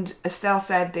 And Estelle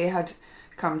said they had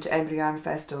come to Edinburgh Yarn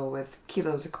Festival with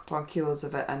kilos upon kilos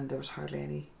of it, and there was hardly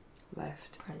any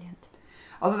left. Brilliant.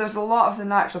 Although there's a lot of the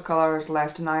natural colours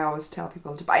left, and I always tell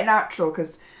people to buy natural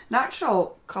because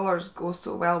natural colours go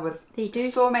so well with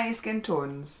so many skin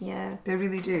tones. Yeah. They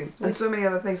really do. And so many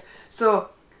other things. So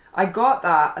I got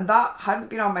that, and that hadn't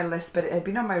been on my list, but it had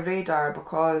been on my radar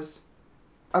because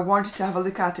I wanted to have a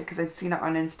look at it because I'd seen it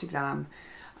on Instagram,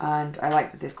 and I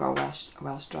like that they've got a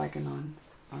Welsh dragon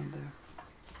on there.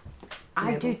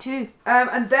 I do too.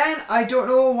 And then I don't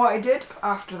know what I did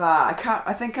after that.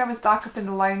 I think I was back up in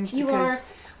the lounge because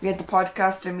we had the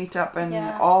podcaster meet up and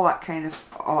all that kind of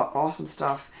awesome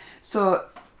stuff. So,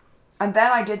 and then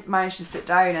I did manage to sit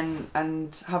down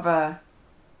and have a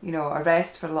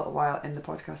rest for a little while in the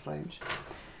podcast lounge.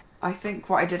 I think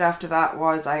what I did after that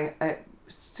was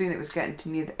soon it was getting to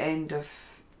near the end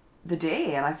of the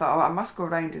day, and I thought, I must go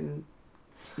around and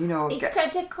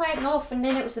It did quite enough, and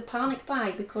then it was a panic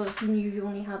buy because you knew you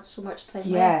only had so much time left.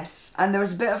 Yes, and there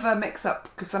was a bit of a mix-up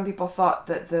because some people thought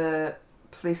that the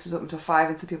place was open till 5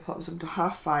 and some people thought it was open till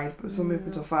 5:30, but it was only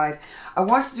open till 5. I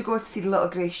wanted to go to see the Little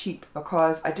Grey Sheep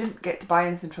because I didn't get to buy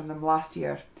anything from them last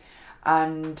year,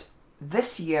 and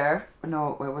this year,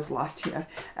 no, it was last year.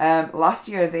 Last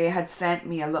year they had sent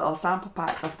me a little sample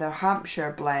pack of their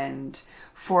Hampshire blend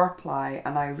 4-ply,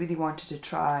 and I really wanted to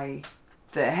try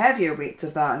the heavier weights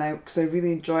of that, and because I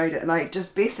really enjoyed it, and I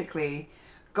just basically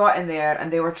got in there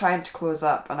and they were trying to close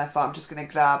up, and I thought I'm just going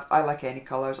to grab. I like any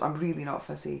colours. I'm really not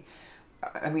fussy.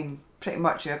 I mean, pretty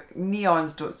much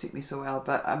neons don't suit me so well,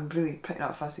 but I'm really pretty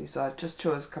not fussy, so I just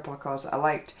chose a couple of colours that I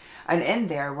liked. And in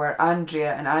there were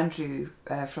Andrea and Andrew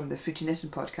from the Fruity Knitting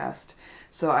podcast.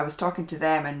 So I was talking to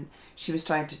them, and she was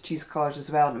trying to choose colours as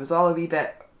well, and it was all a wee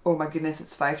bit, oh my goodness,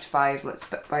 it's 5 to 5, let's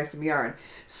buy some yarn.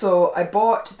 So I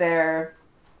bought their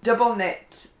double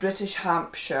knit British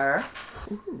Hampshire.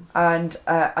 Ooh. And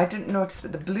I didn't notice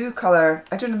that the blue colour,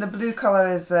 I don't know, the blue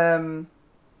colour is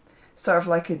sort of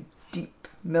like a deep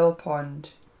mill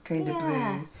pond kind of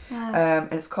blue. Yeah.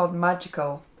 And it's called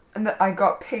Magical. And I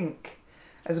got pink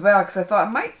as well because I thought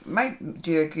I might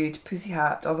do a good pussy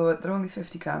hat, although they're only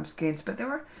 50 gram skeins, but they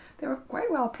were quite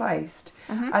well priced.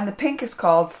 Mm-hmm. And the pink is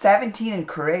called 17 and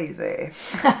Crazy.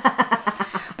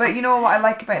 But you know what I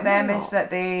like about them is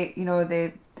that they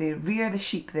rear the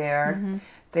sheep there.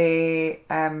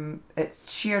 Mm-hmm.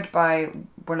 It's sheared by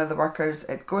one of the workers.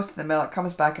 It goes to the mill. It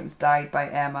comes back and it's dyed by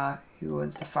Emma, who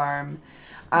owns the farm.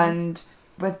 And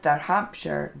with their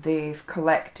Hampshire, they've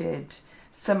collected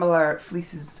similar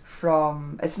fleeces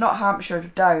from. It's not Hampshire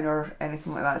down or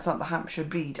anything like that. It's not the Hampshire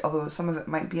breed, although some of it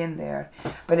might be in there.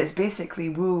 But it's basically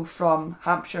wool from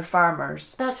Hampshire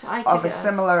farmers. That's what I of a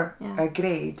similar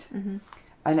grade. Mm-hmm.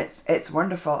 And it's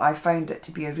wonderful. I found it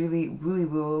to be a really woolly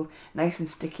wool, nice and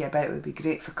sticky. I bet it would be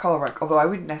great for colour work, although I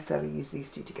wouldn't necessarily use these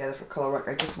two together for colour work.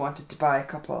 I just wanted to buy a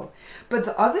couple. But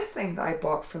the other thing that I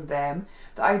bought from them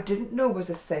that I didn't know was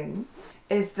a thing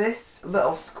is this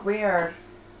little square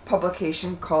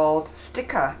publication called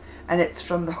Sticka, and it's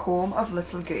from the Home of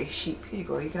Little Grey Sheep. Here you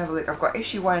go, you can have a look. I've got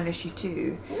issue 1 and issue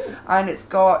 2, and it's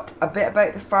got a bit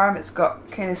about the farm. It's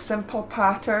got kind of simple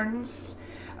patterns.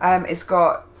 It's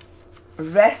got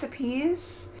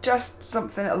recipes, just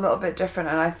something a little bit different,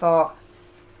 and I thought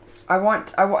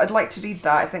I'd like to read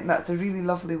that. I think that's a really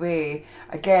lovely way.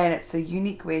 Again, it's a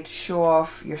unique way to show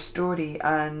off your story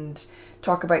and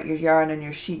talk about your yarn and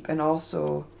your sheep, and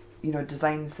also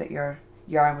designs that your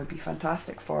yarn would be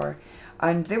fantastic for.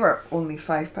 And they were only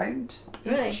 £5 each.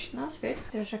 Really? That's good.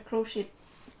 There's a crochet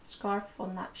scarf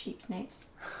on that sheep's neck.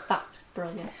 That's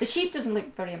brilliant. The sheep doesn't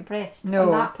look very impressed in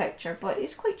that picture, but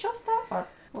it's quite chuffed at her.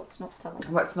 What's not to like?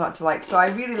 What's not to like? So I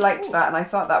really liked that, and I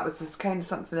thought that was this kind of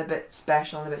something a bit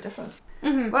special and a bit different.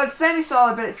 Mm-hmm. Well, it's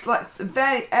semi-solid, but it's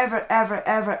very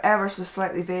ever so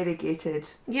slightly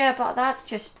variegated. Yeah, but that's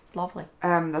just lovely.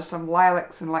 There's some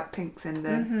lilacs and light pinks in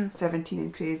the 17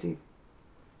 and Crazy.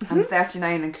 Mm-hmm. And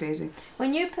 39 and Crazy.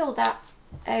 When you pulled that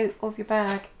out of your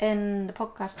bag in the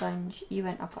podcast lounge, you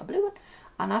went, I've got a blue one,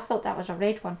 and I thought that was a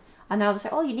red one, and I was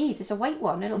like, all you need is a white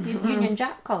one. It'll be Union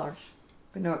Jack colours.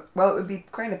 But no, well, it would be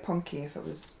kind of punky if it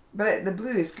was But the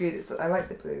blue is good. I like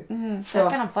the blue. So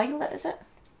kind of violet, is it?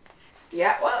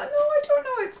 Yeah, well, no, I don't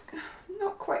know. It's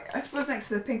not quite. I suppose next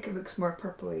to the pink it looks more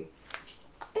purpley.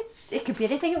 It could be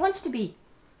anything it wants to be.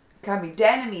 Can be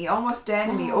denim-y, almost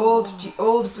denim-y,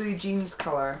 old blue jeans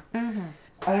colour. Mm-hmm.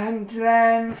 And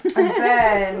then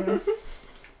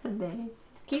And then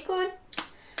keep going.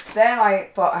 Then I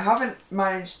thought I haven't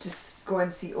managed to go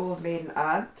and see Old Maiden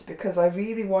Aunt because I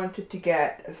really wanted to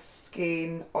get a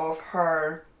skein of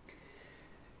her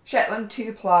Shetland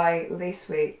 2-ply lace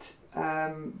weight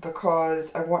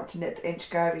because I want to knit the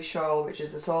Inchgarry shawl, which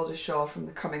is a soldier shawl from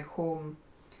the Coming Home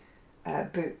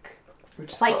book.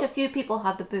 Quite a few people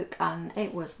had the book and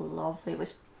it was lovely. It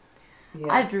was. Yeah.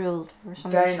 I drooled for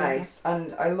some Very reason. nice,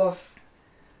 and I love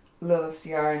Lilith's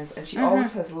yarns, and she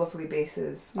always has lovely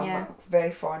bases. Yeah. I'm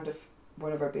very fond of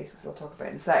one of her bases I'll talk about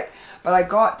in a sec. But I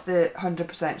got the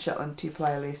 100% Shetland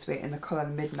 2-ply lace weight in the colour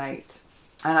Midnight,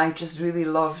 and I just really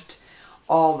loved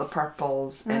all the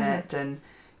purples in it, and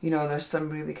you know there's some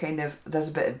really there's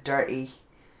a bit of dirty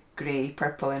grey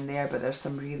purple in there, but there's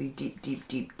some really deep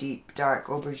dark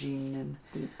aubergine and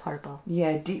deep purple.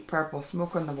 Yeah, deep purple,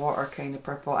 smoke on the water kind of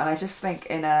purple. And I just think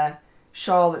in a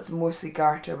shawl that's mostly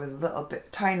garter with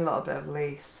tiny little bit of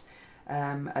lace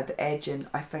at the edging,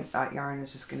 I think that yarn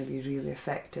is just going to be really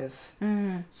effective.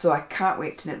 So I can't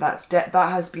wait to knit that.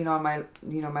 That has been on my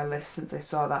my list since I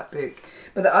saw that book.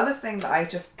 But the other thing that I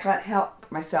just can't help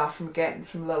myself from getting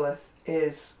from Lilith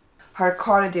is her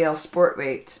Corriedale sport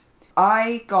weight.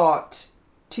 I got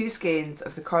 2 skeins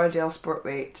of the Corriedale sport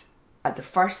weight at the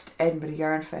first Edinburgh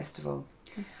Yarn Festival,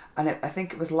 and I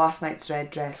think it was last night's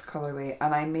red dress colourway,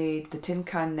 and I made the Tin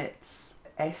Can Knits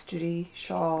estuary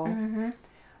shawl,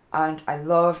 and I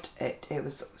loved it. It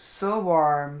was so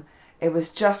warm, it was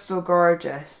just so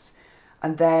gorgeous.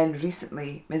 And then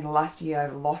recently, in the last year,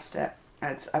 I've lost it.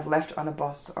 I've left it on a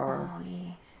bus, or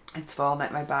it's fallen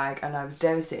out my bag, and I was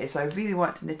devastated. So I really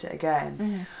want to knit it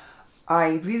again.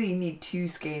 I really need 2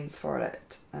 skeins for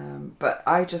it, but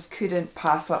I just couldn't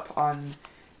pass up on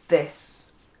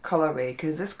this colourway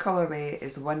because this colourway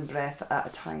is one breath at a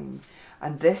time,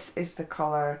 and this is the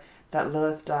colour that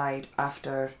Lilith dyed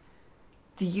after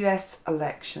the US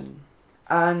election,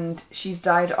 and she's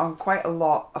dyed on quite a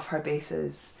lot of her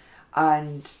bases,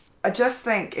 and I just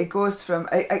think it goes from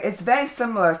it's very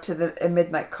similar to the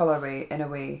Midnight colourway in a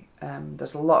way.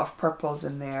 There's a lot of purples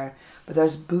in there, but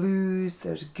there's blues,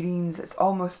 there's greens. It's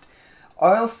almost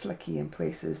oil slicky in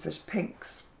places. There's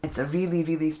pinks. It's a really,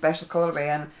 really special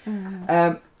colourway,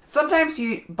 and sometimes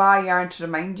you buy yarn to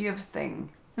remind you of a thing.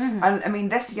 And I mean,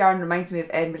 this yarn reminds me of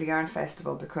Edinburgh Yarn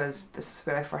Festival because this is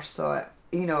where I first saw it.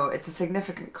 You know, it's a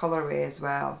significant colourway as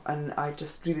well, and I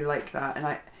just really like that. And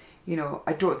I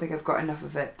don't think I've got enough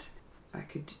of it. I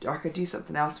could do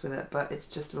something else with it, but it's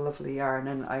just a lovely yarn,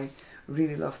 and I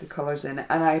really love the colours in it.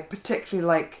 And I particularly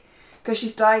like, because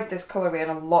she's dyed this colourway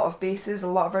on a lot of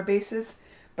her bases,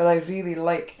 but I really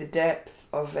like the depth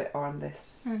of it on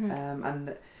this.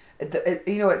 And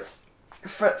it's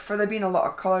for there being a lot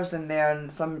of colours in there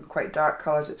and some quite dark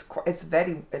colours. It's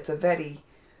a very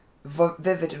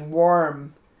vivid and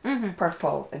warm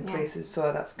purple in places,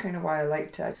 so that's kind of why I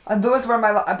liked it. And those were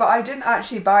but I didn't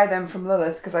actually buy them from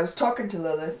Lilith because I was talking to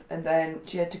Lilith and then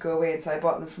she had to go away, and so I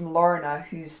bought them from Lorna,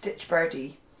 who's Stitch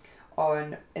Birdie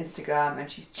on Instagram, and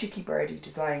she's Cheeky Birdie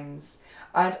Designs,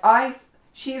 and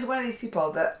she's one of these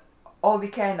people that all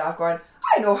weekend I've gone,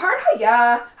 I know her,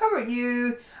 hiya, how are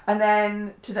you? And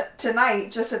then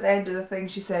tonight, just at the end of the thing,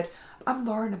 she said, I'm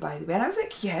Lorna, by the way, and I was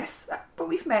like, yes, but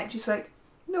we've met. She's like,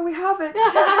 no, we haven't.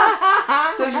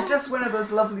 So she's just one of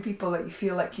those lovely people that you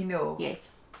feel like you know. Yes.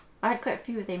 I had quite a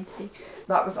few of them today.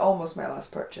 That was almost my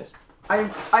last purchase.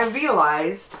 I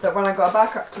realised that when I got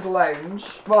back up to the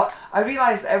lounge, well, I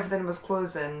realised that everything was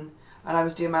closing, and I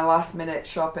was doing my last minute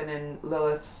shopping in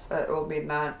Lilith's Old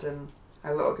Maiden Aunt and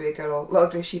a Little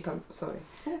Grey Sheep, I'm sorry.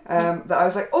 That I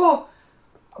was like, oh,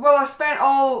 well, I spent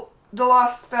all the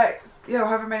last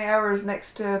however many hours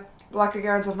next to Blacker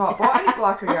Yarns. I've not bought any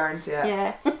Blacker Yarns yet.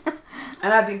 Yeah.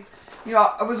 And I've been,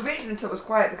 I was waiting until it was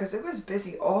quiet because it was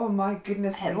busy. Oh my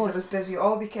goodness, it was busy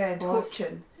all weekend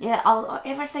poaching. Yeah,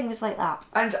 everything was like that.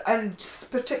 And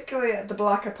particularly at the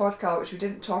Blacker Podcal, which we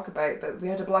didn't talk about, but we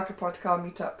had a Blacker Podcal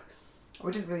meetup.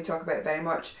 We didn't really talk about it very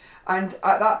much. And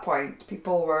at that point,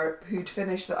 people who'd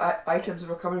finished the items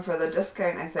were coming for the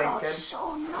discount, I think. God,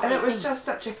 so nice. And it was just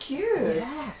such a queue.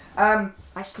 Yeah.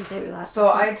 I stood out with that.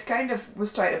 So I kind of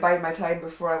was trying to bide my time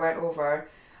before I went over.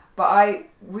 But I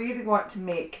really want to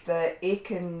make the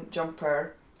Aiken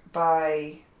jumper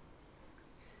by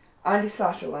Andy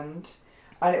Satterland.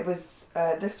 And it was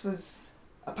this was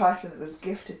a pattern that was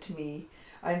gifted to me.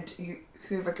 And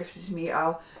whoever gifted to me,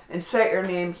 I'll insert your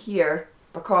name here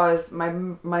because my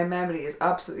memory is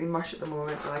absolutely mush at the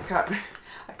moment and I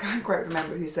can't quite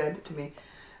remember who sent it to me.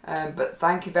 But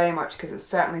thank you very much because it's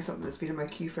certainly something that's been in my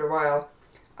queue for a while.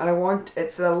 And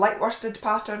it's a light worsted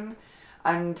pattern,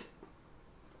 and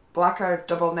blacker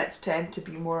double knits tend to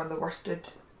be more on the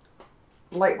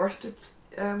light worsted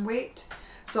weight.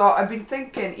 So I've been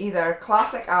thinking either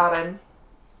classic Aran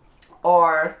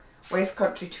or West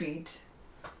Country tweed.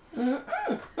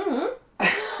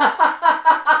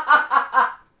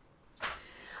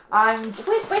 And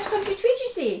West Country tweed, you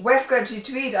say? West Country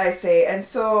tweed, I say, and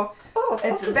so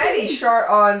it's okay, very short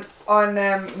on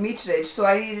meterage. So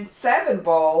I needed 7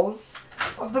 balls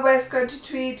of the West Country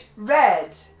tweed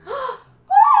red.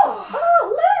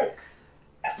 Oh, look,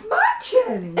 it's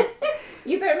matching.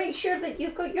 You better make sure that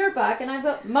you've got your bag and I've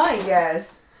got mine.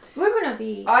 Yes. We're gonna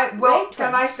be.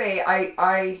 Can I say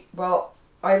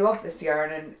I love this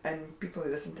yarn, and people who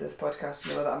listen to this podcast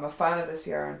know that I'm a fan of this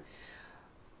yarn.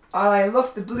 And I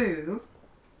love the blue,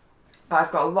 but I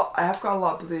have got a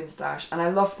lot of blue in stash, and I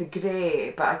love the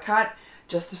grey, but I can't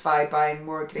justify buying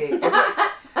more grey.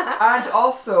 And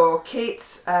also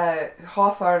Kate's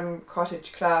Hawthorne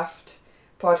Cottage Craft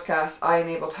podcast, I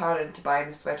enabled her into buying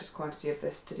the sweaters quantity of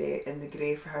this today in the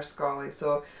grey for her Scully.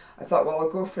 So I thought, well,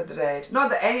 I'll go for the red. Not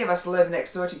that any of us live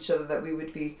next door to each other that we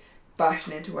would be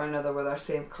bashing into one another with our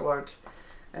same coloured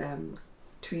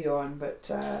tweed on,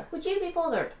 but... Would you be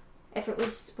bothered if it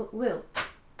was wool?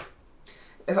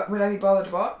 Would I be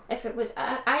bothered what? If it was...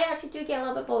 I actually do get a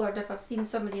little bit bothered if I've seen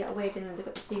somebody at a wedding and they've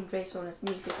got the same dress on as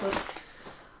me, because...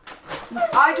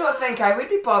 I don't think I would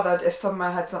be bothered if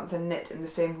someone had something knit in the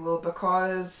same wool,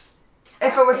 because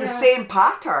if it was the same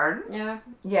pattern,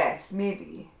 yes,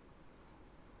 maybe.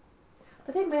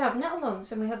 But then we have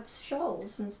knit-alongs and we have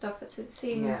shawls and stuff that's the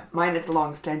same. Yeah, my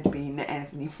knit-alongs tend to be knit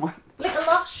anything you want. Like a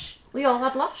Lush. We all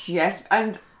had Lush. Yes,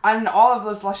 and all of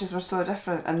those Lushes were so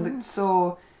different and looked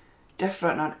so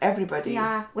different on everybody.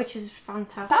 Yeah, which is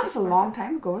fantastic. That was a long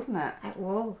time ago, wasn't it? It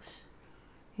was.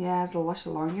 Yeah, the Lush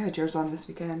along. You had yours on this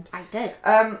weekend. I did.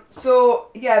 So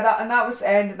yeah, that was the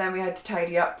end, and then we had to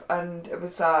tidy up, and it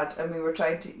was sad, and we were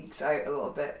trying to eke out a little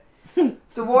bit.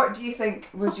 So what do you think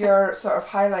was your sort of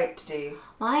highlight today?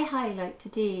 My highlight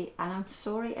today, and I'm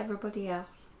sorry everybody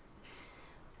else,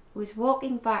 was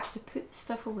walking back to put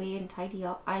stuff away and tidy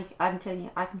up. I'm telling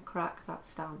you, I can crack that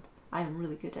stand. I'm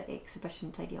really good at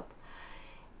exhibition tidy up.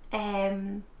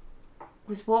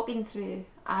 Was walking through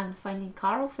and finding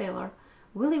Carol Feller,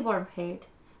 Willie Wormhead,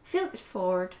 Felix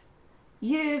Ford,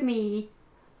 you, me,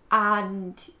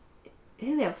 and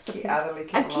who else? Kate Atherley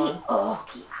came along.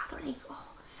 Kate Atherley. Oh.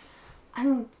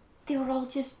 And they were all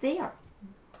just there.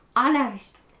 And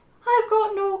I've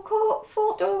got no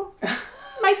photo.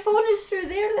 My phone is through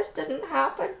there. This didn't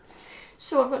happen.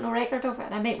 So I've got no record of it.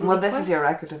 And I met Well, this is your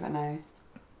record of it now.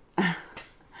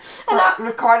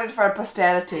 Recorded for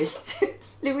posterity.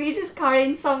 Louise is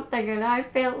carrying something, and I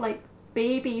felt like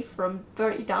Baby from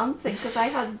Dirty Dancing because I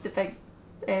had the big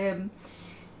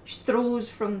throws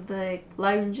from the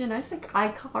lounge, and I was like, I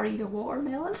carried a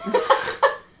watermelon.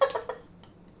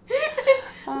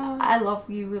 I love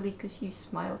you, Willie, because you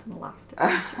smiled and laughed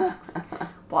at me.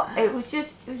 But it was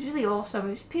really awesome.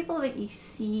 It was people that you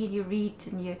see and you read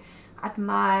and you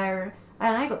admire,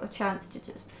 and I got the chance to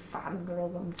just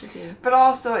fangirl them today. But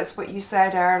also, it's what you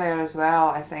said earlier as well,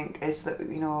 I think, is that,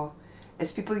 you know,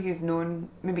 it's people you've known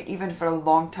maybe even for a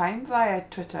long time via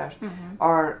Twitter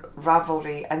or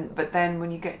Ravelry, but then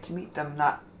when you get to meet them,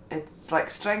 that it's like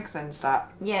strengthens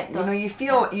that. Yeah, you know,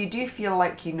 you do feel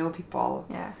like you know people.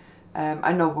 Yeah.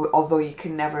 I know, although you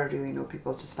can never really know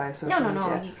people just via social media.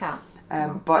 No, you can't.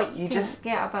 But you can just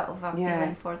get a bit of a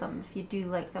feeling for them if you do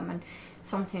like them, and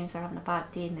sometimes they're having a bad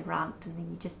day and they rant, and then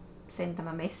you just send them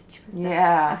a message with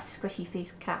a squishy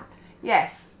faced cat.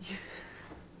 Yes.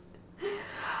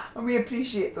 And we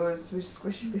appreciate those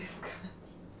squishy faced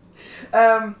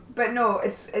cats. But no,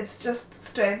 it's just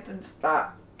strengthens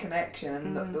that connection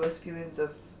and those feelings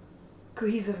of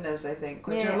cohesiveness, I think,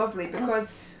 which are lovely, because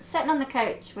sitting on the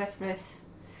couch with Ruth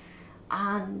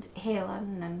and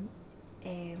Helen and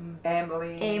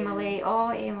Emily, Lule,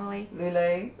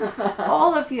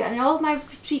 all of you, and all my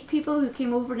retreat people who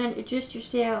came over and introduced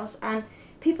yourselves, and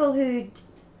people who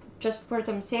just were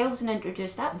themselves and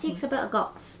introduced, that takes a bit of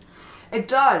guts. It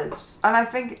does, and I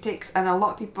think it takes, and a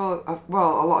lot of people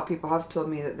have told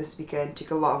me that this weekend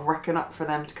took a lot of working up for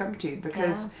them to come to,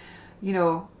 because you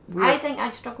know, I think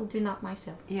I'd struggle doing that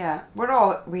myself. Yeah,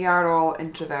 we are all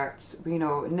introverts. You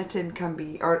know, knitting can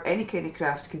be, or any kind of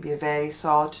craft can be, a very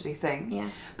solitary thing. Yeah.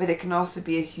 But it can also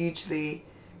be a hugely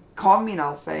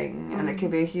communal thing, and it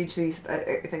can be a hugely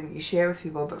thing that you share with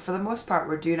people, but for the most part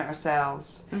we're doing it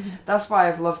ourselves. That's why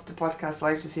I've loved the podcast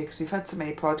Lounge this year, because we've had so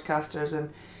many podcasters,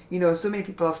 and you know, so many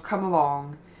people have come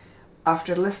along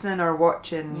after listening or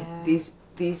watching these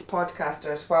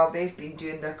podcasters while they've been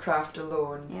doing their craft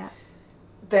alone. Yeah.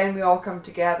 Then we all come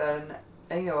together,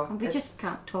 and you know, and we just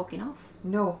can't talk enough.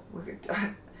 No,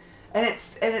 and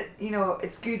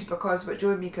it's good because what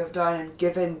Joe and Mika have done and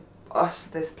given us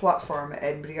this platform at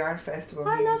Edinburgh Yarn Festival.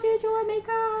 I love you, Joe and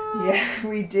Mika. Yeah,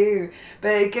 we do,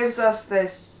 but it gives us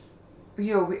this.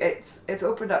 You know, it's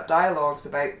opened up dialogues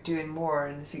about doing more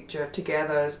in the future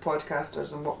together as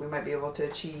podcasters and what we might be able to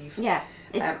achieve. Yeah,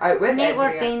 it's out with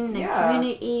networking and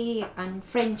community and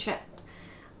friendship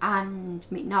and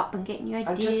meeting up and getting new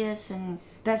ideas and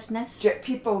business.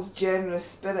 People's generous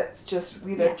spirits, just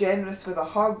either generous with a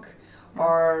hug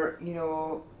or, you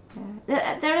know...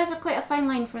 There is quite a fine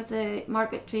line for the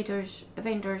market traders,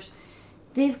 vendors.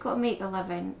 They've got to make a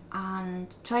living and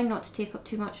try not to take up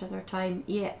too much of their time,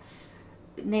 yet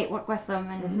network with them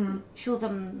and show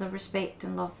them the respect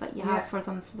and love that you have for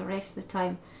them for the rest of the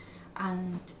time,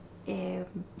 and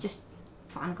just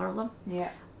fangirl them. Yeah.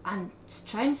 And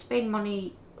try and spend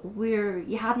money where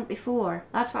you hadn't before.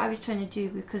 That's what I was trying to do,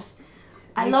 because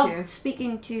I loved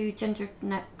speaking to Ginger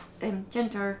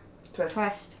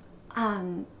Twist,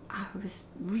 and I was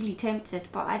really tempted,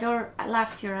 but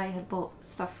last year I had bought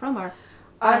stuff from her.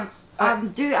 I will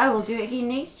do it again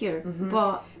next year.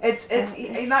 But it's that's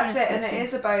it, and it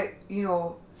is about, you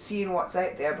know, seeing what's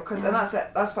out there, because and that's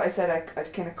it. That's what I said. I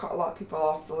kind of cut a lot of people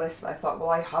off the list that I thought, well,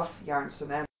 I have yarns from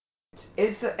them.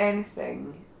 Is there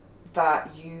anything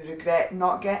that you regret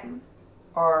not getting,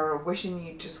 or wishing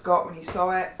you just got when you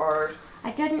saw it, or? I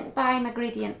didn't buy my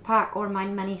gradient pack or my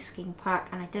mini skein pack,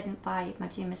 and I didn't buy my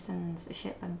Jameson's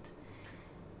Shetland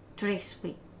dress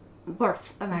weight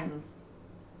worth amount.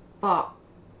 But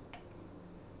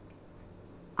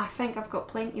I think I've got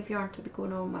plenty of yarn to be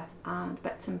going on with, and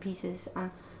bits and pieces, and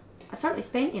I certainly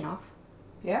spent enough.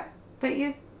 Yeah. About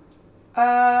you?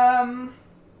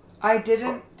 I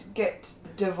didn't get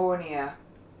Devonia.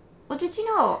 Well, did you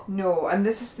not? No, and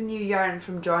this is the new yarn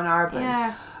from John Arbon.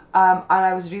 Yeah. And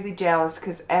I was really jealous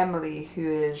because Emily, who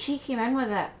is... She came in with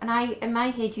it, and in my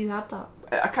head you had that.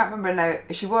 I can't remember now.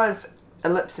 She was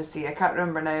Ellipsis-y. I can't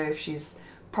remember now if she's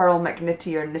Pearl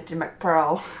McNitty or Nitty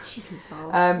McPearl. She's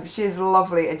lovely. She's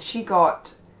lovely, and she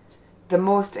got the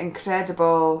most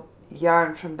incredible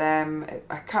yarn from them.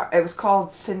 It was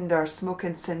called Cinder,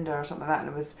 Smoking Cinder or something like that,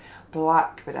 and it was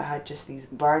black, but it had just these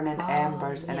burning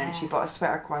embers in it, and she bought a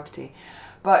sweater quantity.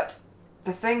 But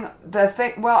the thing,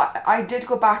 well, I did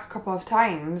go back a couple of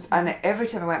times, and every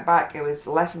time I went back it was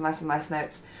less and less and less. Now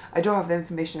I don't have the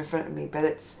information in front of me, but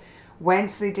it's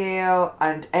Wensleydale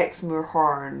and Exmoor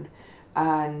Horn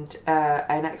and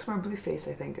Exmoor Blueface,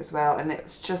 I think, as well, and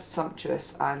it's just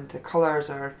sumptuous, and the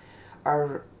colours are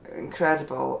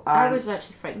incredible. And I was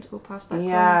actually frightened to go past that.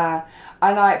 Yeah,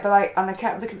 and I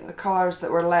kept looking at the colours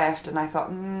that were left, and I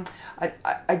thought,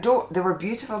 I don't. They were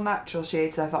beautiful natural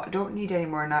shades. And I thought, I don't need any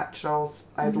more naturals.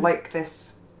 I'd like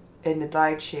this in the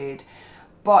dyed shade,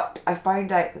 but I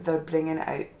found out that they're bringing it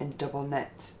out in double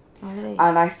knit. Oh, really?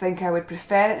 And I think I would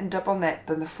prefer it in double knit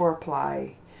than the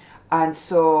 4-ply, and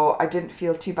so I didn't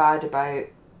feel too bad about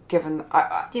given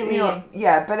you know,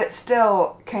 yeah, but it's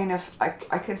still kind of I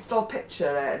can still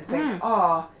picture it and think,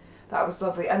 oh, that was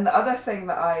lovely. And the other thing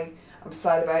that I am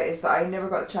sad about is that I never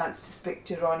got the chance to speak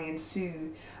to Ronnie and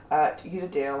Sue at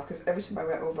Uredale, because every time I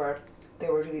went over they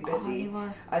were really busy.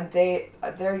 And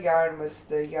their yarn was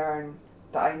the yarn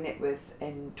that I knit with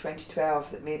in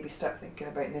 2012 that made me start thinking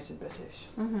about knitting British.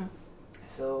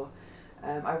 So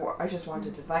I just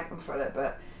wanted to thank them for it,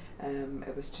 but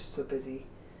it was just so busy.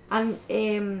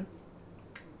 And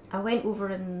I went over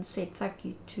and said thank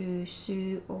you to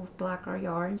Sue of Blacker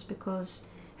Yarns, because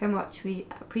how much we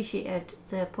appreciated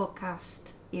the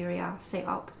podcast area set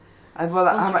up. And well,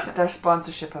 how much their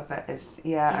sponsorship of it is,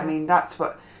 I mean, that's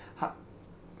what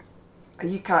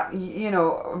you can't, you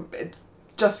know, it's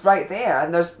just right there,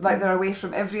 and there's like they're away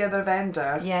from every other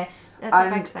vendor. Yes, that's a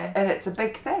big thing. And it's a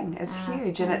big thing. It's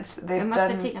huge, and it must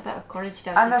have taken a bit of courage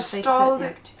to. And their stall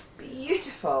looked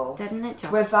beautiful, didn't it?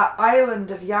 Just? With that island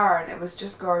of yarn, it was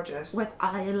just gorgeous. With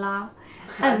Isla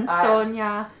and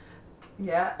Sonia.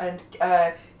 Yeah, and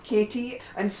Katie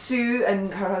and Sue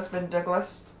and her husband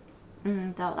Douglas.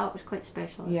 That was quite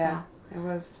special as well. It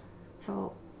was.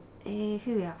 So,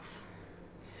 who else?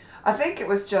 I think it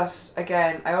was just,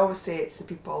 again, I always say it's the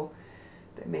people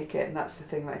that make it, and that's the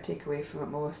thing that I take away from it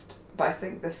most. But I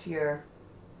think this year,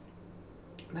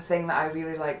 the thing that I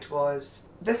really liked was,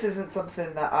 this isn't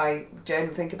something that I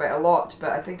generally think about a lot,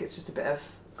 but I think it's just a bit of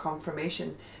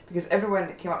confirmation, because everyone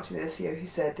that came up to me this year who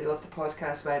said they loved the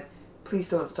podcast went, please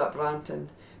don't stop ranting.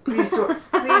 Please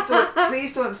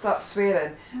don't stop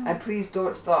swearing, and please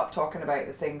don't stop talking about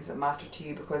the things that matter to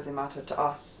you because they matter to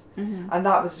us. And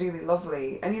that was really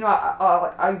lovely. And you know,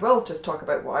 I will just talk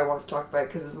about what I want to talk about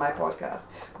because it's my podcast.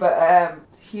 But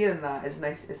hearing that is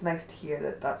nice. It's nice to hear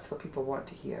that that's what people want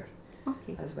to hear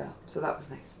as well. So that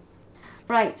was nice.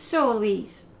 Right, so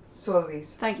Louise,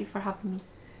 thank you for having me.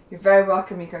 You're very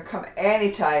welcome. You can come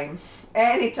anytime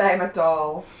at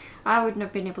all. I wouldn't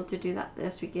have been able to do that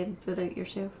this weekend without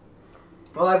yourself.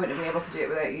 Well, I wouldn't have been able to do it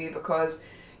without you, because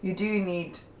you do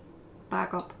need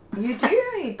backup. You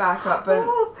do need backup. And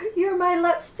oh, you're my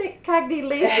lipstick Cagney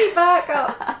Lacey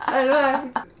backup. I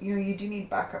know. You know, you do need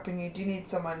backup, and you do need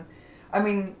someone. I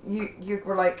mean, you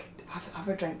were like, have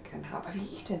a drink and have you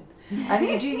eaten? And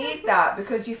you do need that,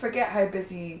 because you forget how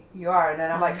busy you are. And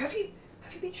then I'm like, have you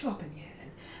been shopping yet?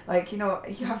 Like, you know,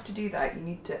 you have to do that. You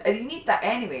need to, and you need that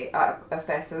anyway at a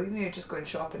festival. Even if you're just going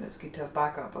shopping, it's good to have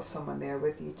backup of someone there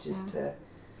with you, just to.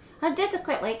 I did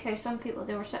quite like how some people,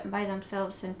 they were sitting by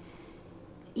themselves, and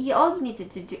all you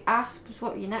needed to ask was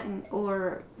what were you knitting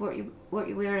or what you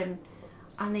wearing,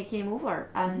 and they came over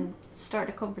and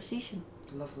started a conversation.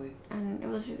 Lovely. And it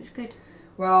was good.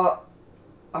 Well,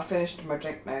 I finished my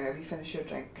drink now. Have you finished your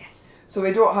drink? Yes. So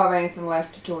we don't have anything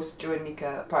left to toast Joe and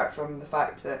Nika apart from the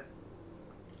fact that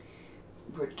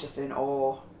we're just in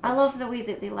awe. I love the way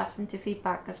that they listen to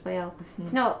feedback as well.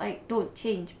 It's not like don't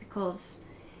change, because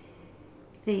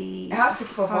they it has to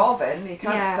keep evolving. You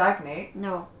can't stagnate.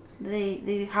 No,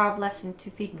 they have listened to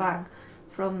feedback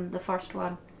from the first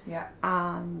one. Yeah.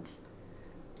 And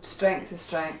strength is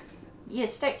strength. Yeah,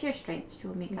 stick to your strengths,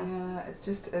 Joe Mika. Yeah, it's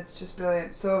just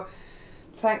brilliant. So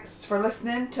thanks for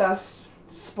listening to us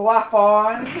splaff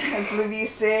on, as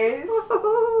Louise says,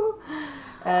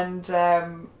 and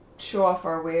show off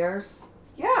our wares.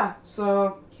 Yeah,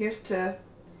 so here's to,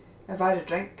 if I had a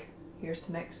drink, here's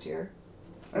to next year.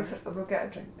 We'll get a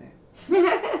drink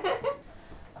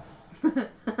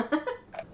now.